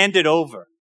be handed over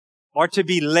or to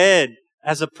be led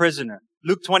as a prisoner.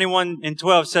 Luke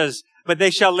 21:12 says, but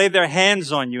they shall lay their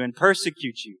hands on you and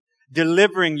persecute you,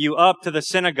 delivering you up to the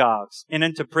synagogues and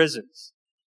into prisons.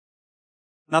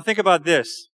 Now think about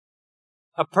this.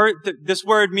 This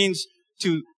word means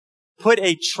to put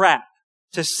a trap,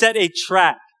 to set a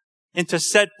trap, and to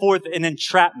set forth an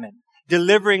entrapment.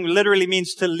 Delivering literally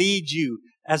means to lead you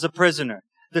as a prisoner.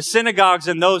 The synagogues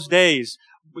in those days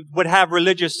would have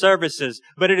religious services,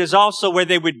 but it is also where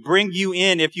they would bring you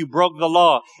in if you broke the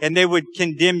law, and they would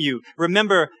condemn you.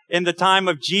 Remember, in the time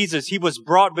of Jesus, he was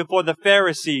brought before the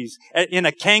Pharisees in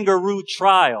a kangaroo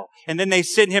trial, and then they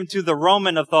sent him to the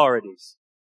Roman authorities.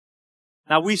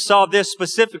 Now, we saw this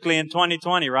specifically in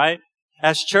 2020, right?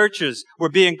 As churches were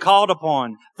being called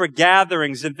upon for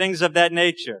gatherings and things of that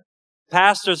nature.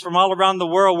 Pastors from all around the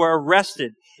world were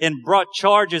arrested and brought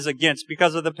charges against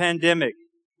because of the pandemic.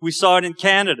 We saw it in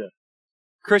Canada.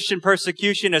 Christian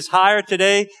persecution is higher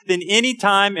today than any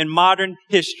time in modern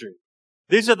history.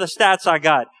 These are the stats I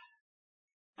got.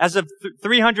 As of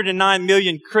 309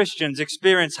 million Christians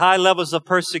experience high levels of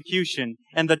persecution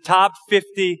in the top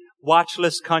 50 watch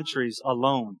list countries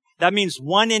alone. That means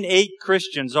 1 in 8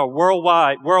 Christians are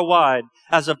worldwide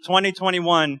as of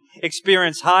 2021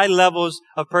 experience high levels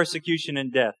of persecution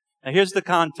and death. Now here's the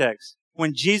context.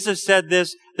 When Jesus said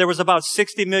this, there was about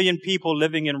 60 million people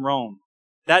living in Rome.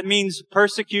 That means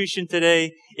persecution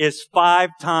today is 5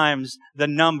 times the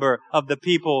number of the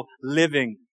people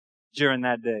living during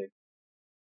that day.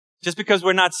 Just because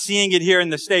we're not seeing it here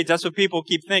in the States, that's what people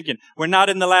keep thinking. We're not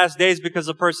in the last days because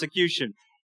of persecution.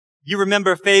 You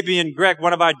remember Fabian Grech,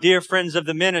 one of our dear friends of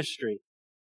the ministry.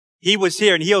 He was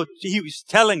here and he was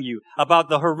telling you about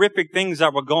the horrific things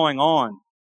that were going on.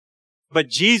 But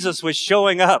Jesus was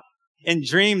showing up in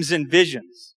dreams and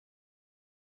visions.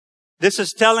 This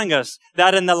is telling us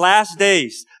that in the last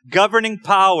days, governing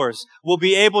powers will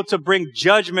be able to bring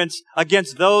judgments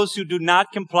against those who do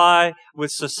not comply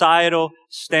with societal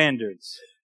standards.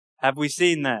 Have we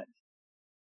seen that?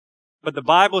 But the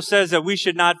Bible says that we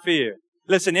should not fear.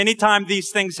 Listen, anytime these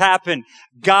things happen,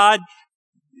 God,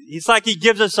 it's like he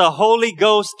gives us a Holy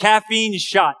Ghost caffeine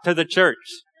shot to the church,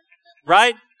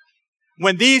 right?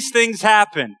 When these things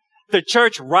happen, the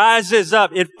church rises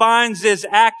up. It finds its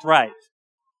act right.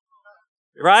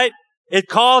 Right? It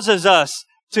causes us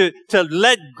to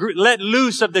let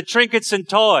loose of the trinkets and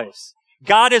toys.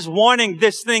 God is wanting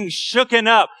this thing shooken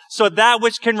up so that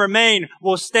which can remain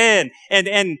will stand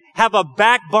and have a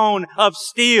backbone of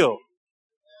steel.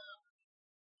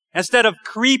 Instead of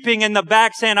creeping in the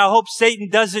back saying, I hope Satan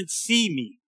doesn't see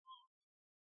me.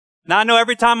 Now I know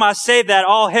every time I say that,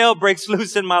 all hell breaks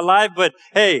loose in my life, but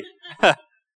hey,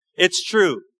 it's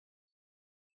true.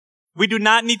 We do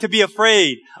not need to be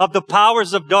afraid of the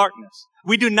powers of darkness.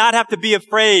 We do not have to be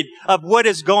afraid of what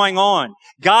is going on.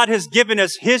 God has given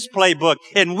us his playbook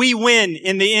and we win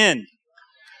in the end.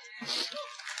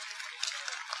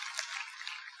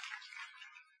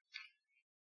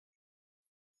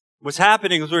 What's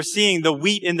happening is we're seeing the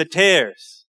wheat and the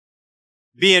tares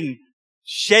being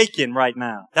shaken right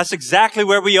now. That's exactly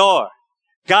where we are.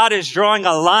 God is drawing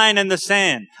a line in the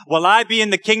sand. Will I be in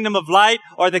the kingdom of light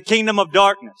or the kingdom of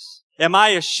darkness? Am I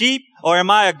a sheep or am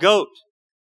I a goat?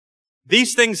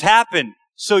 These things happen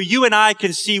so you and I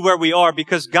can see where we are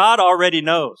because God already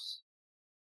knows.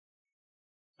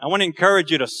 I want to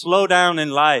encourage you to slow down in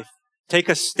life. Take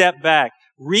a step back.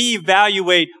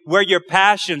 Reevaluate where your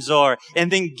passions are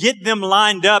and then get them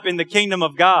lined up in the kingdom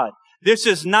of God. This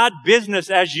is not business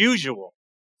as usual.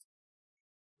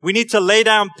 We need to lay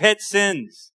down pet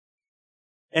sins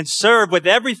and serve with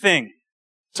everything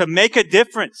to make a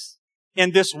difference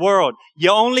in this world. You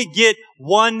only get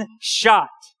one shot.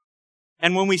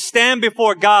 And when we stand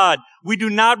before God, we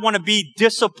do not want to be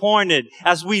disappointed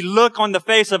as we look on the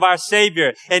face of our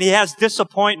Savior and he has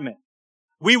disappointment.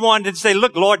 We wanted to say,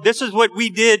 look, Lord, this is what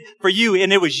we did for you,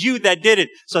 and it was you that did it.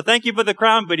 So thank you for the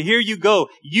crown, but here you go.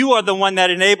 You are the one that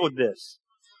enabled this.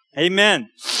 Amen.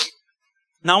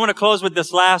 Now I want to close with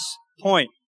this last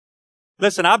point.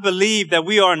 Listen, I believe that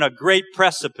we are on a great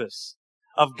precipice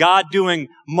of God doing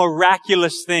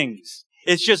miraculous things.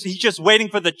 He's just waiting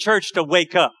for the church to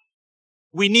wake up.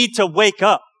 We need to wake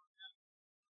up.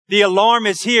 The alarm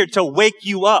is here to wake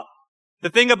you up. The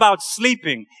thing about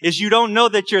sleeping is you don't know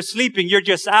that you're sleeping. You're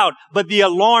just out. But the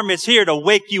alarm is here to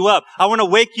wake you up. I want to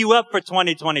wake you up for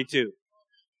 2022.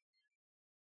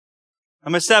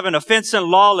 Number 7, offense and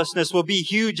lawlessness will be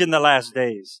huge in the last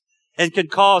days and can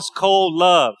cause cold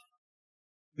love.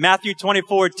 Matthew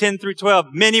 24:10-12.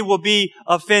 Many will be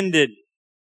offended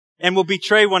and will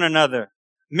betray one another.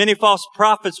 Many false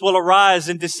prophets will arise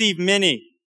and deceive many.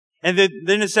 And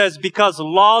then it says, because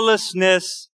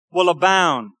lawlessness will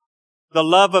abound, the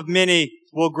love of many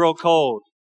will grow cold.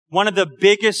 One of the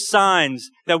biggest signs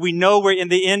that we know we're in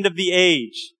the end of the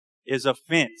age is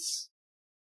offense.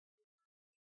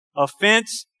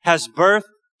 Offense has birthed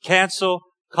cancel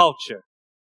culture.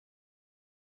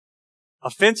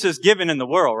 Offense is given in the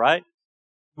world, right?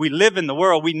 We live in the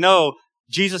world. We know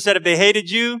Jesus said if they hated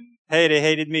you, hey, they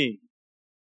hated me.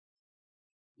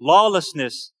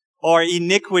 Lawlessness or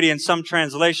iniquity in some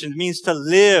translations means to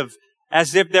live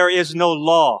as if there is no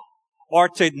law, or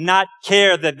to not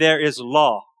care that there is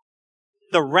law.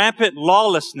 The rampant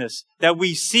lawlessness that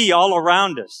we see all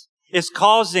around us is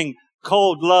causing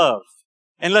cold love.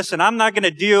 And listen, I'm not going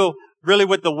to deal really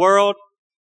with the world,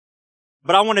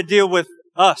 but I want to deal with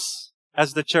us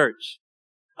as the church.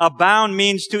 Abound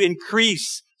means to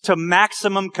increase to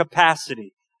maximum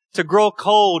capacity. To grow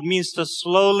cold means to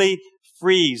slowly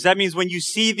freeze. That means when you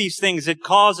see these things, it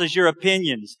causes your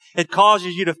opinions. It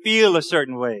causes you to feel a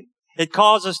certain way. It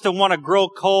causes us to want to grow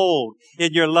cold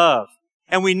in your love.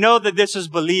 And we know that this is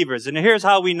believers. And here's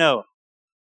how we know.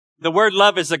 The word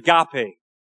love is agape.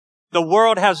 The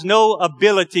world has no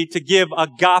ability to give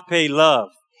agape love.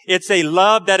 It's a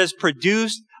love that is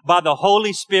produced by the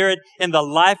Holy Spirit in the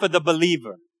life of the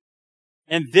believer.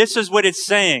 And this is what it's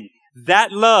saying.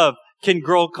 That love can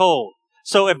grow cold.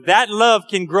 So if that love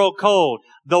can grow cold,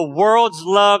 the world's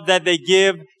love that they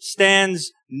give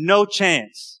stands no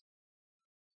chance.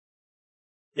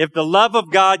 If the love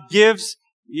of God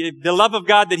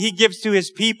that He gives to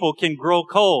His people can grow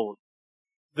cold,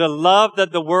 the love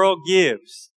that the world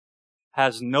gives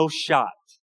has no shot.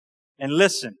 And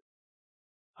listen,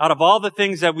 out of all the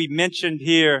things that we mentioned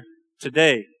here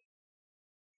today,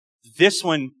 this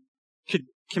one could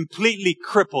completely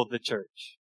cripple the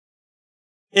church.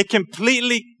 It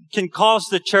completely can cause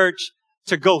the church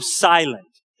to go silent.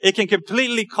 It can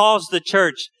completely cause the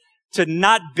church to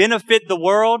not benefit the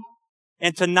world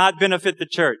and to not benefit the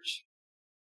church.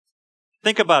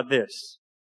 Think about this.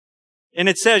 And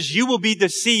it says, you will be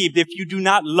deceived if you do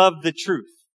not love the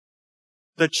truth.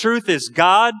 The truth is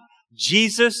God,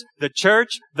 Jesus, the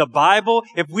church, the Bible.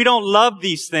 If we don't love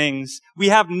these things, we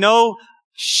have no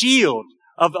shield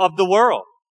of the world.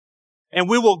 And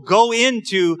we will go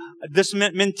into this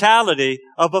mentality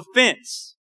of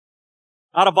offense.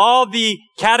 Out of all the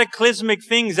cataclysmic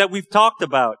things that we've talked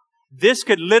about, this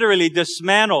could literally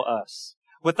dismantle us.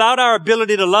 Without our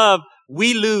ability to love,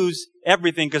 we lose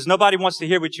everything because nobody wants to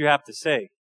hear what you have to say.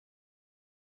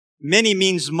 Many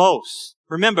means most.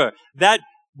 Remember, that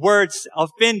word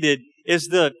offended is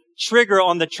the trigger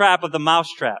on the trap of the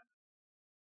mousetrap.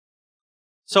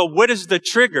 So what is the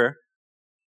trigger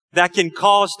that can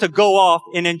cause to go off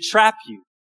and entrap you?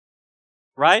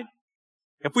 Right?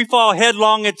 If we fall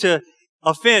headlong into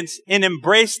offense and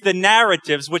embrace the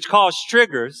narratives which cause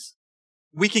triggers,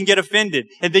 we can get offended.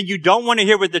 And then you don't want to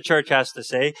hear what the church has to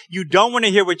say. You don't want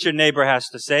to hear what your neighbor has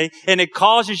to say. And it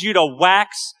causes you to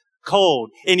wax cold.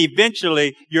 And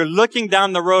eventually you're looking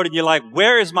down the road and you're like,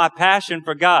 where is my passion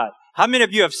for God? How many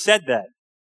of you have said that?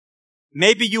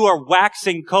 Maybe you are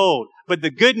waxing cold. But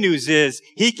the good news is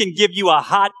He can give you a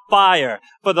hot fire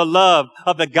for the love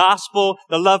of the gospel,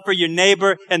 the love for your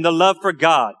neighbor, and the love for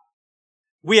God.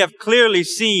 We have clearly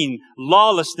seen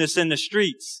lawlessness in the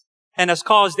streets and has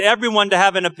caused everyone to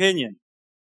have an opinion.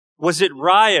 Was it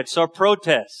riots or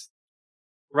protests?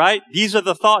 Right? These are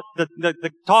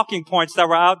the talking points that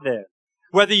were out there.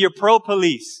 Whether you're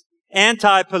pro-police,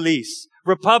 anti-police,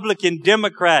 Republican,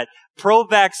 Democrat,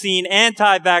 pro-vaccine,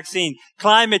 anti-vaccine,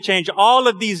 climate change, all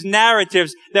of these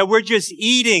narratives that we're just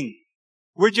eating.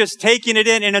 We're just taking it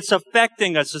in and it's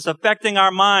affecting us. It's affecting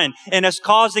our mind and it's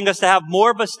causing us to have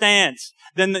more of a stance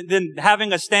than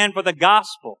having a stand for the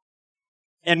gospel.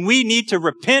 And we need to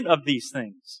repent of these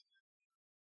things.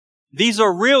 These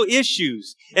are real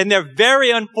issues and they're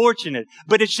very unfortunate,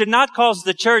 but it should not cause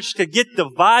the church to get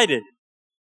divided.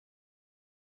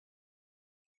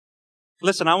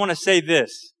 Listen, I want to say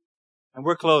this, and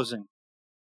we're closing.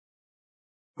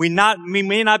 We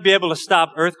may not be able to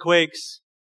stop earthquakes,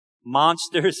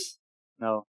 monsters.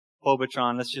 No,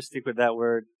 Phobotron, let's just stick with that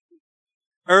word.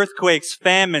 Earthquakes,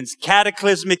 famines,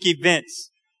 cataclysmic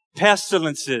events,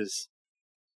 pestilences.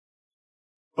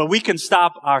 But we can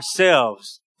stop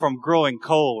ourselves from growing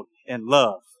cold in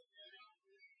love.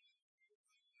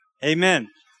 Amen.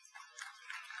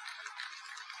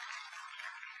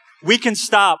 We can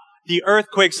stop the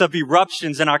earthquakes of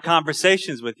eruptions in our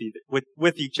conversations with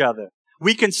each other.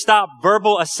 We can stop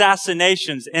verbal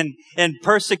assassinations and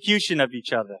persecution of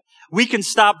each other. We can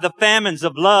stop the famines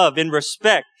of love and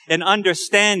respect and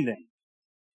understanding.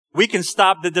 We can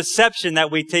stop the deception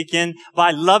that we take in by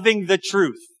loving the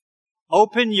truth.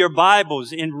 Open your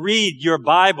Bibles and read your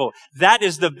Bible. That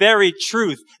is the very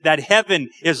truth that heaven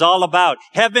is all about.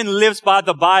 Heaven lives by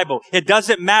the Bible. It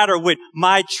doesn't matter what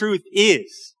my truth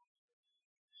is.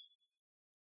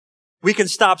 We can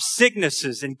stop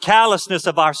sicknesses and callousness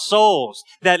of our souls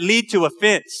that lead to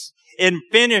offense and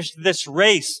finish this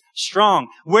race strong.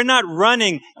 We're not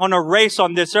running on a race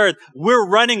on this earth. We're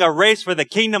running a race for the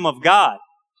kingdom of God.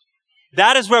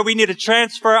 That is where we need to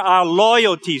transfer our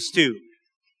loyalties to.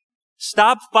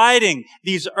 Stop fighting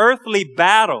these earthly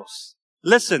battles.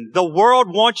 Listen, the world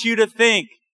wants you to think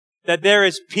that there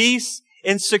is peace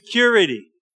and security.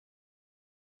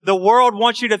 The world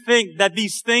wants you to think that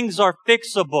these things are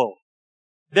fixable.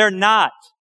 They're not.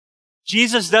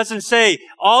 Jesus doesn't say,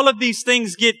 all of these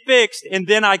things get fixed and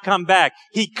then I come back.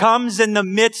 He comes in the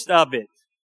midst of it.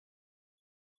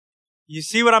 You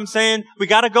see what I'm saying? We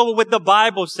got to go with what the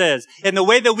Bible says. And the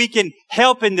way that we can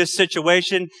help in this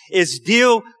situation is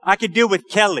I could deal with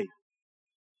Kelly.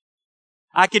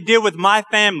 I could deal with my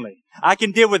family. I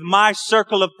can deal with my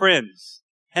circle of friends.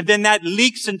 And then that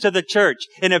leaks into the church.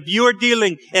 And if you are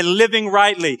dealing and living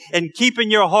rightly and keeping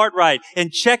your heart right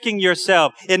and checking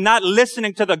yourself and not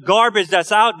listening to the garbage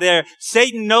that's out there,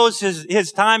 Satan knows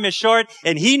his time is short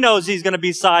and he knows he's going to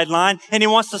be sidelined and he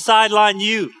wants to sideline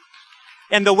you.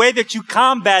 And the way that you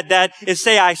combat that is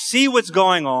say, I see what's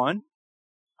going on.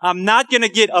 I'm not going to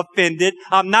get offended.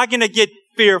 I'm not going to get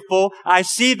fearful. I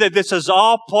see that this is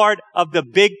all part of the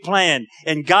big plan.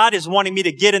 And God is wanting me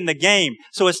to get in the game.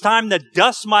 So it's time to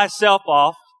dust myself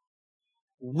off.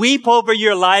 Weep over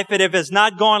your life. And if it's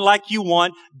not going like you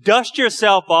want, dust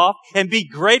yourself off and be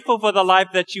grateful for the life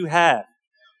that you have.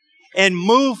 And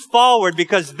move forward,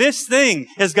 because this thing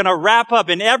is going to wrap up,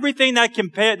 and everything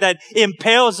that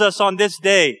impales us on this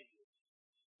day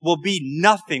will be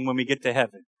nothing when we get to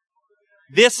heaven.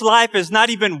 This life is not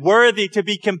even worthy to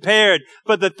be compared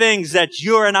for the things that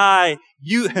I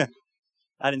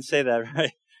didn't say that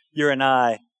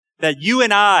right. That you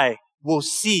and I will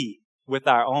see with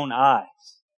our own eyes.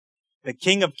 The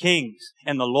King of Kings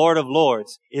and the Lord of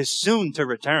Lords is soon to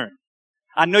return.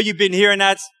 I know you've been hearing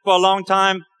that for a long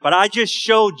time, but I just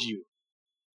showed you.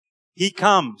 He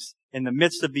comes in the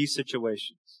midst of these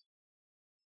situations.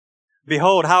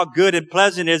 Behold, how good and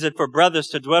pleasant is it for brothers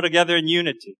to dwell together in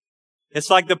unity. It's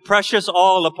like the precious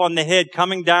oil upon the head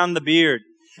coming down the beard.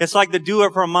 It's like the dew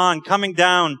of Hermon coming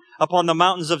down upon the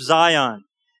mountains of Zion.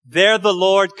 There the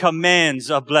Lord commands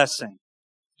a blessing.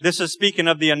 This is speaking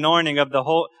of the anointing of the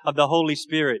Holy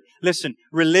Spirit. Listen,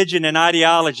 religion and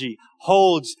ideology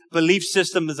holds belief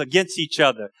systems against each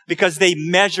other because they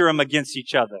measure them against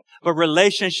each other. But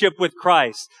relationship with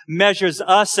Christ measures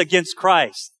us against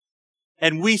Christ.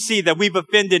 And we see that we've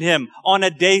offended him on a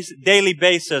daily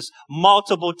basis,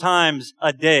 multiple times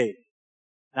a day.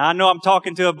 Now, I know I'm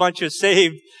talking to a bunch of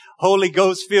saved, Holy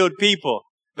Ghost-filled people,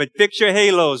 but fix your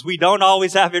halos. We don't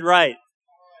always have it right.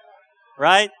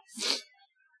 Right?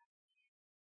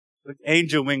 Look,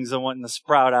 angel wings are wanting to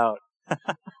sprout out.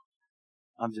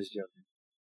 I'm just joking.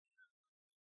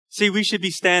 See, we should be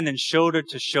standing shoulder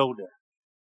to shoulder.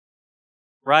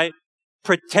 Right?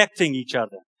 Protecting each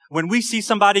other. When we see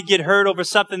somebody get hurt over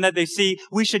something that they see,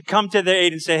 we should come to their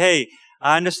aid and say, hey,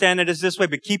 I understand it is this way,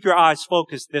 but keep your eyes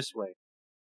focused this way.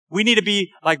 We need to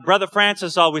be, like Brother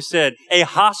Francis always said, a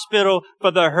hospital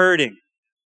for the hurting.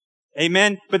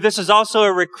 Amen? But this is also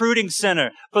a recruiting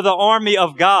center for the army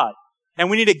of God. And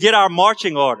we need to get our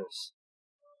marching orders.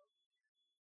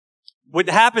 What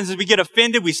happens is we get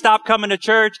offended. We stop coming to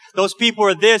church. Those people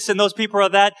are this and those people are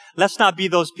that. Let's not be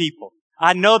those people.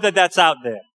 I know that that's out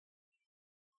there.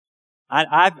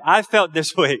 I've felt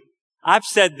this way. I've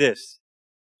said this.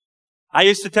 I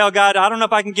used to tell God, I don't know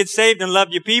if I can get saved and love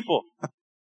your people.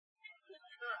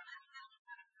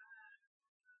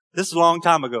 This is a long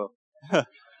time ago.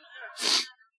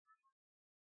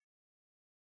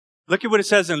 Look at what it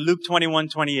says in Luke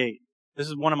 21:28. This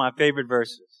is one of my favorite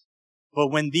verses. But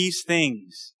when these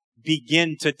things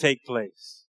begin to take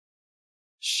place,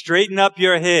 straighten up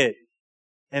your head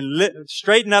and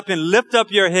straighten up and lift up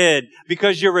your head,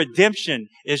 because your redemption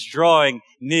is drawing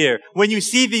near. When you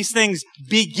see these things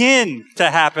begin to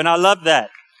happen, I love that.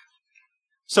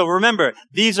 So remember,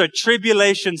 these are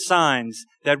tribulation signs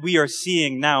that we are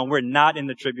seeing now. We're not in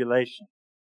the tribulation.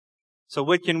 So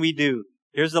what can we do?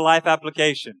 Here's the life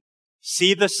application.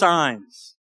 See the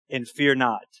signs and fear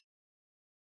not.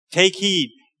 Take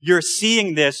heed. You're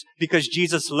seeing this because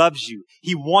Jesus loves you.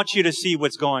 He wants you to see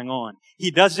what's going on.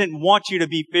 He doesn't want you to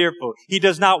be fearful. He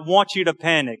does not want you to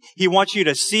panic. He wants you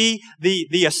to see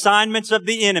the assignments of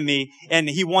the enemy, and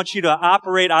he wants you to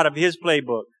operate out of his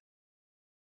playbook.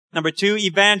 Number 2,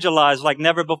 evangelize like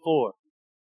never before.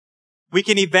 We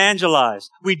can evangelize.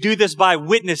 We do this by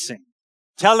witnessing,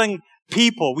 telling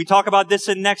people. We talk about this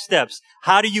in Next Steps.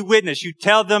 How do you witness? You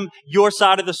tell them your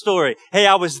side of the story. Hey,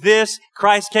 I was this,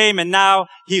 Christ came, and now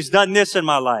he's done this in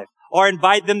my life. Or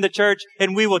invite them to church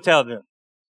and we will tell them.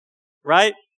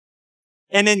 Right?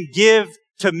 And then give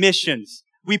to missions.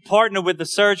 We partner with the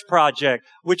Surge Project,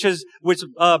 which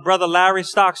Brother Larry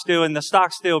Stockstill and the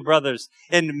Stockstill brothers,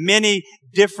 and many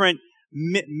different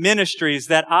ministries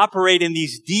that operate in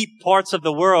these deep parts of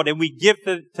the world, and we give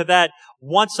to that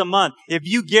once a month. If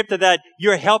you give to that,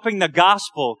 you're helping the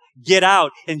gospel get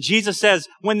out. And Jesus says,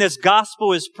 when this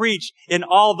gospel is preached in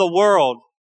all the world,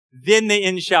 then the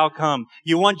end shall come.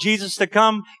 You want Jesus to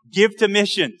come? Give to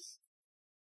missions.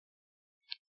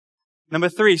 Number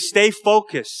 3, stay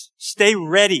focused, stay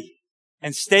ready,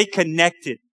 and stay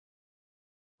connected.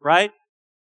 Right?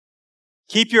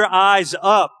 Keep your eyes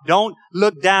up. Don't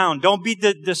look down. Don't be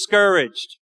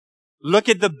discouraged. Look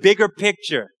at the bigger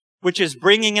picture, which is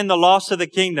bringing in the lost of the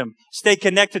kingdom. Stay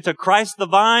connected to Christ the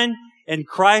vine and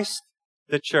Christ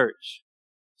the church.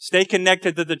 Stay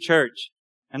connected to the church.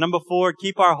 And number 4,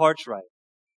 keep our hearts right.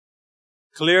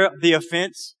 Clear the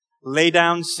offense, lay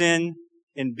down sin,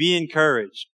 and be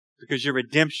encouraged because your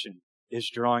redemption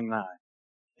is drawing nigh.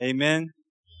 Amen.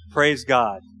 Praise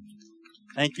God.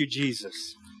 Thank you,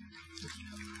 Jesus.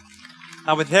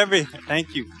 Now with every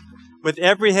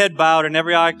head bowed and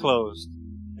every eye closed,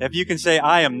 if you can say,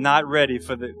 I am not ready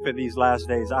for these last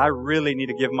days. I really need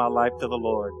to give my life to the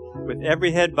Lord. With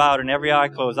every head bowed and every eye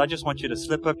closed, I just want you to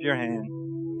slip up your hand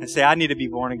and say, I need to be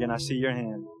born again. I see your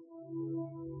hand.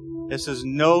 This is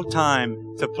no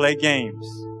time to play games.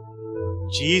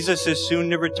 Jesus is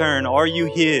soon to return. Are you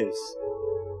His?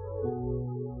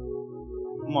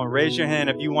 Come on, raise your hand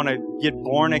if you want to get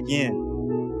born again.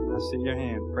 I see your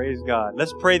hand. Praise God.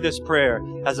 Let's pray this prayer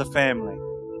as a family.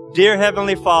 Dear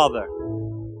Heavenly Father,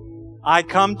 I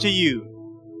come to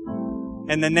you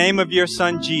in the name of your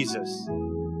Son, Jesus.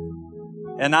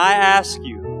 And I ask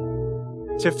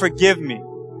you to forgive me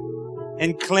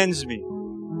and cleanse me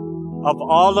of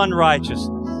all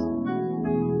unrighteousness.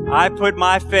 I put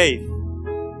my faith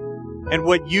in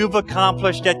what you've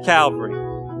accomplished at Calvary.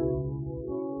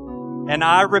 And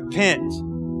I repent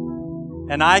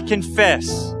and I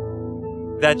confess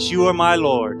that you are my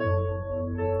Lord.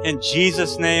 In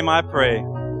Jesus' name I pray.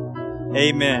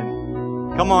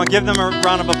 Amen. Come on, give them a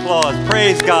round of applause.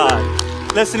 Praise God.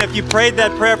 Listen, if you prayed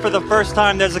that prayer for the first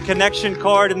time, there's a connection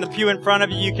card in the pew in front of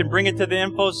you. You can bring it to the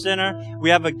info center. We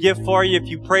have a gift for you. If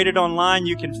you prayed it online,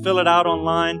 you can fill it out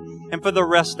online. And for the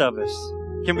rest of us,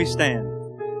 can we stand?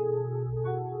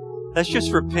 Let's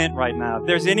just repent right now. If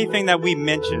there's anything that we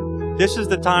mentioned, this is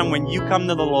the time when you come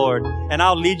to the Lord, and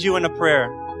I'll lead you in a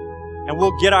prayer, and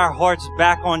we'll get our hearts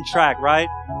back on track, right?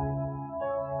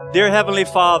 Dear Heavenly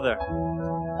Father,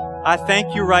 I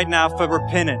thank you right now for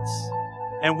repentance.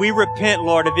 And we repent,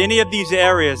 Lord, of any of these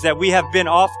areas that we have been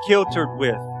off-kiltered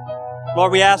with.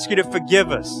 Lord, we ask you to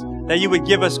forgive us, that you would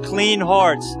give us clean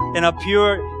hearts and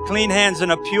clean hands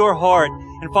and a pure heart.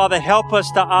 And Father, help us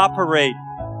to operate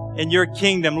in your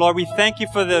kingdom. Lord, we thank you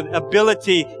for the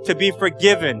ability to be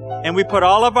forgiven. And we put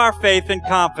all of our faith and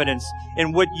confidence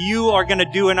in what you are going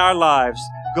to do in our lives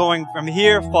going from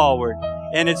here forward.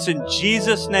 And it's in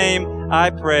Jesus' name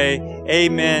I pray.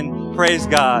 Amen. Praise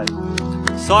God.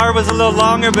 Sorry it was a little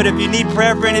longer, but if you need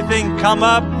prayer for anything, come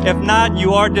up. If not,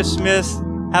 you are dismissed.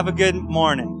 Have a good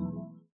morning.